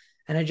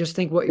I just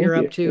think what you're thank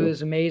up you, to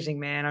is amazing,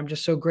 man. I'm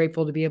just so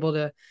grateful to be able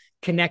to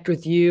connect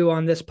with you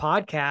on this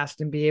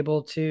podcast and be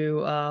able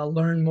to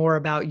learn more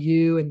about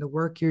you and the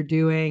work you're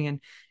doing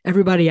and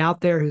everybody out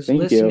there who's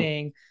thank you.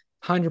 listening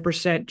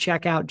 100%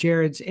 check out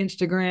Jared's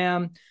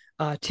Instagram,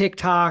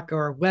 TikTok,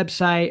 or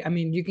website. I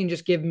mean, you can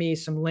just give me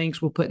some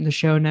links we'll put in the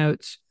show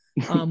notes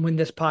when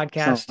this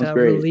podcast Sounds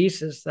great.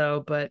 releases,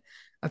 though. But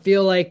I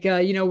feel like,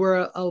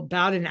 we're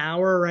about an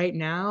hour right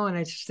now. And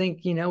I just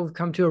think, we've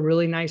come to a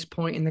really nice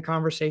point in the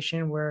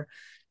conversation where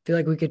I feel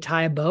like we could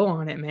tie a bow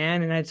on it,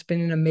 man. And it's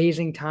been an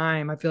amazing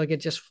time. I feel like it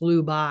just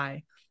flew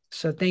by.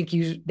 So thank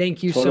you.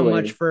 Thank you so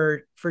much Totally.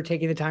 for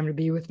taking the time to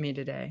be with me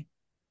today.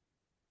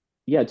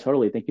 Yeah,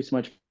 totally. Thank you so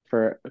much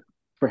for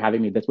for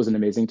having me. This was an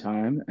amazing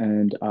time,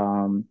 and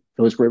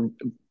it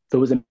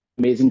was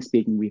amazing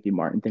speaking with you,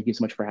 Martin. Thank you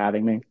so much for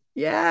having me.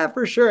 Yeah,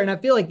 for sure. And I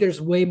feel like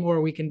there's way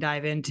more we can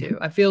dive into.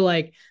 I feel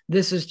like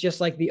this is just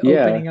like the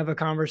Yeah. opening of a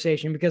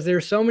conversation because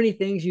there's so many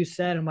things you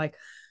said. I'm like,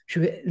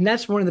 and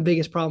that's one of the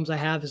biggest problems I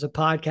have as a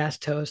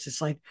podcast host.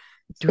 It's like,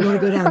 do we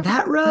want to go down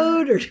that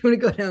road or do we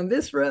want to go down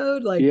this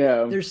road? Like,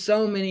 Yeah, there's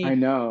so I many,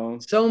 know.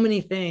 so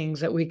many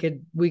things that we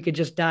could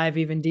just dive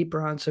even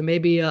deeper on. So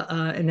maybe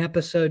an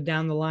episode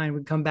down the line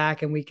we come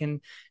back and we can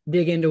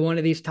dig into one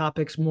of these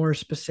topics more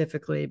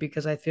specifically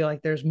because I feel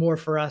like there's more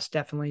for us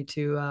definitely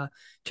to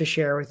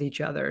share with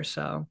each other.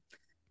 So,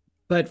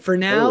 but for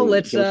now, Totally.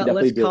 Yeah, we should let's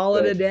definitely do call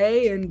it a it.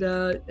 day, and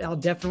I'll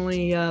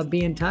definitely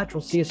be in touch.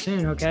 We'll see you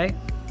soon. Okay.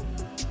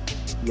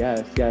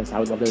 Yes, yes. I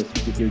would love to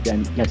speak with you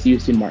again. Yeah, see you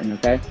soon, Martin,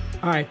 okay?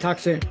 All right. Talk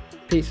soon.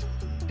 Peace.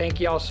 Thank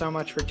you all so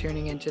much for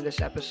tuning into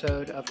this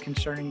episode of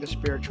Concerning the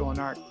Spiritual and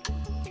Art.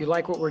 If you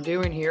like what we're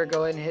doing here,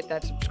 go ahead and hit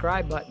that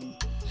subscribe button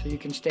so you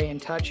can stay in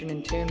touch and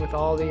in tune with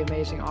all the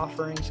amazing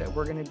offerings that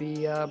we're going to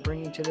be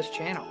bringing to this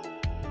channel.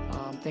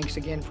 Thanks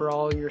again for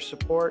all your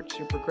support.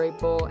 Super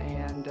grateful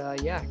and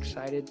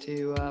excited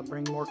to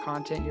bring more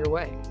content your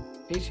way.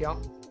 Peace,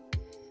 y'all.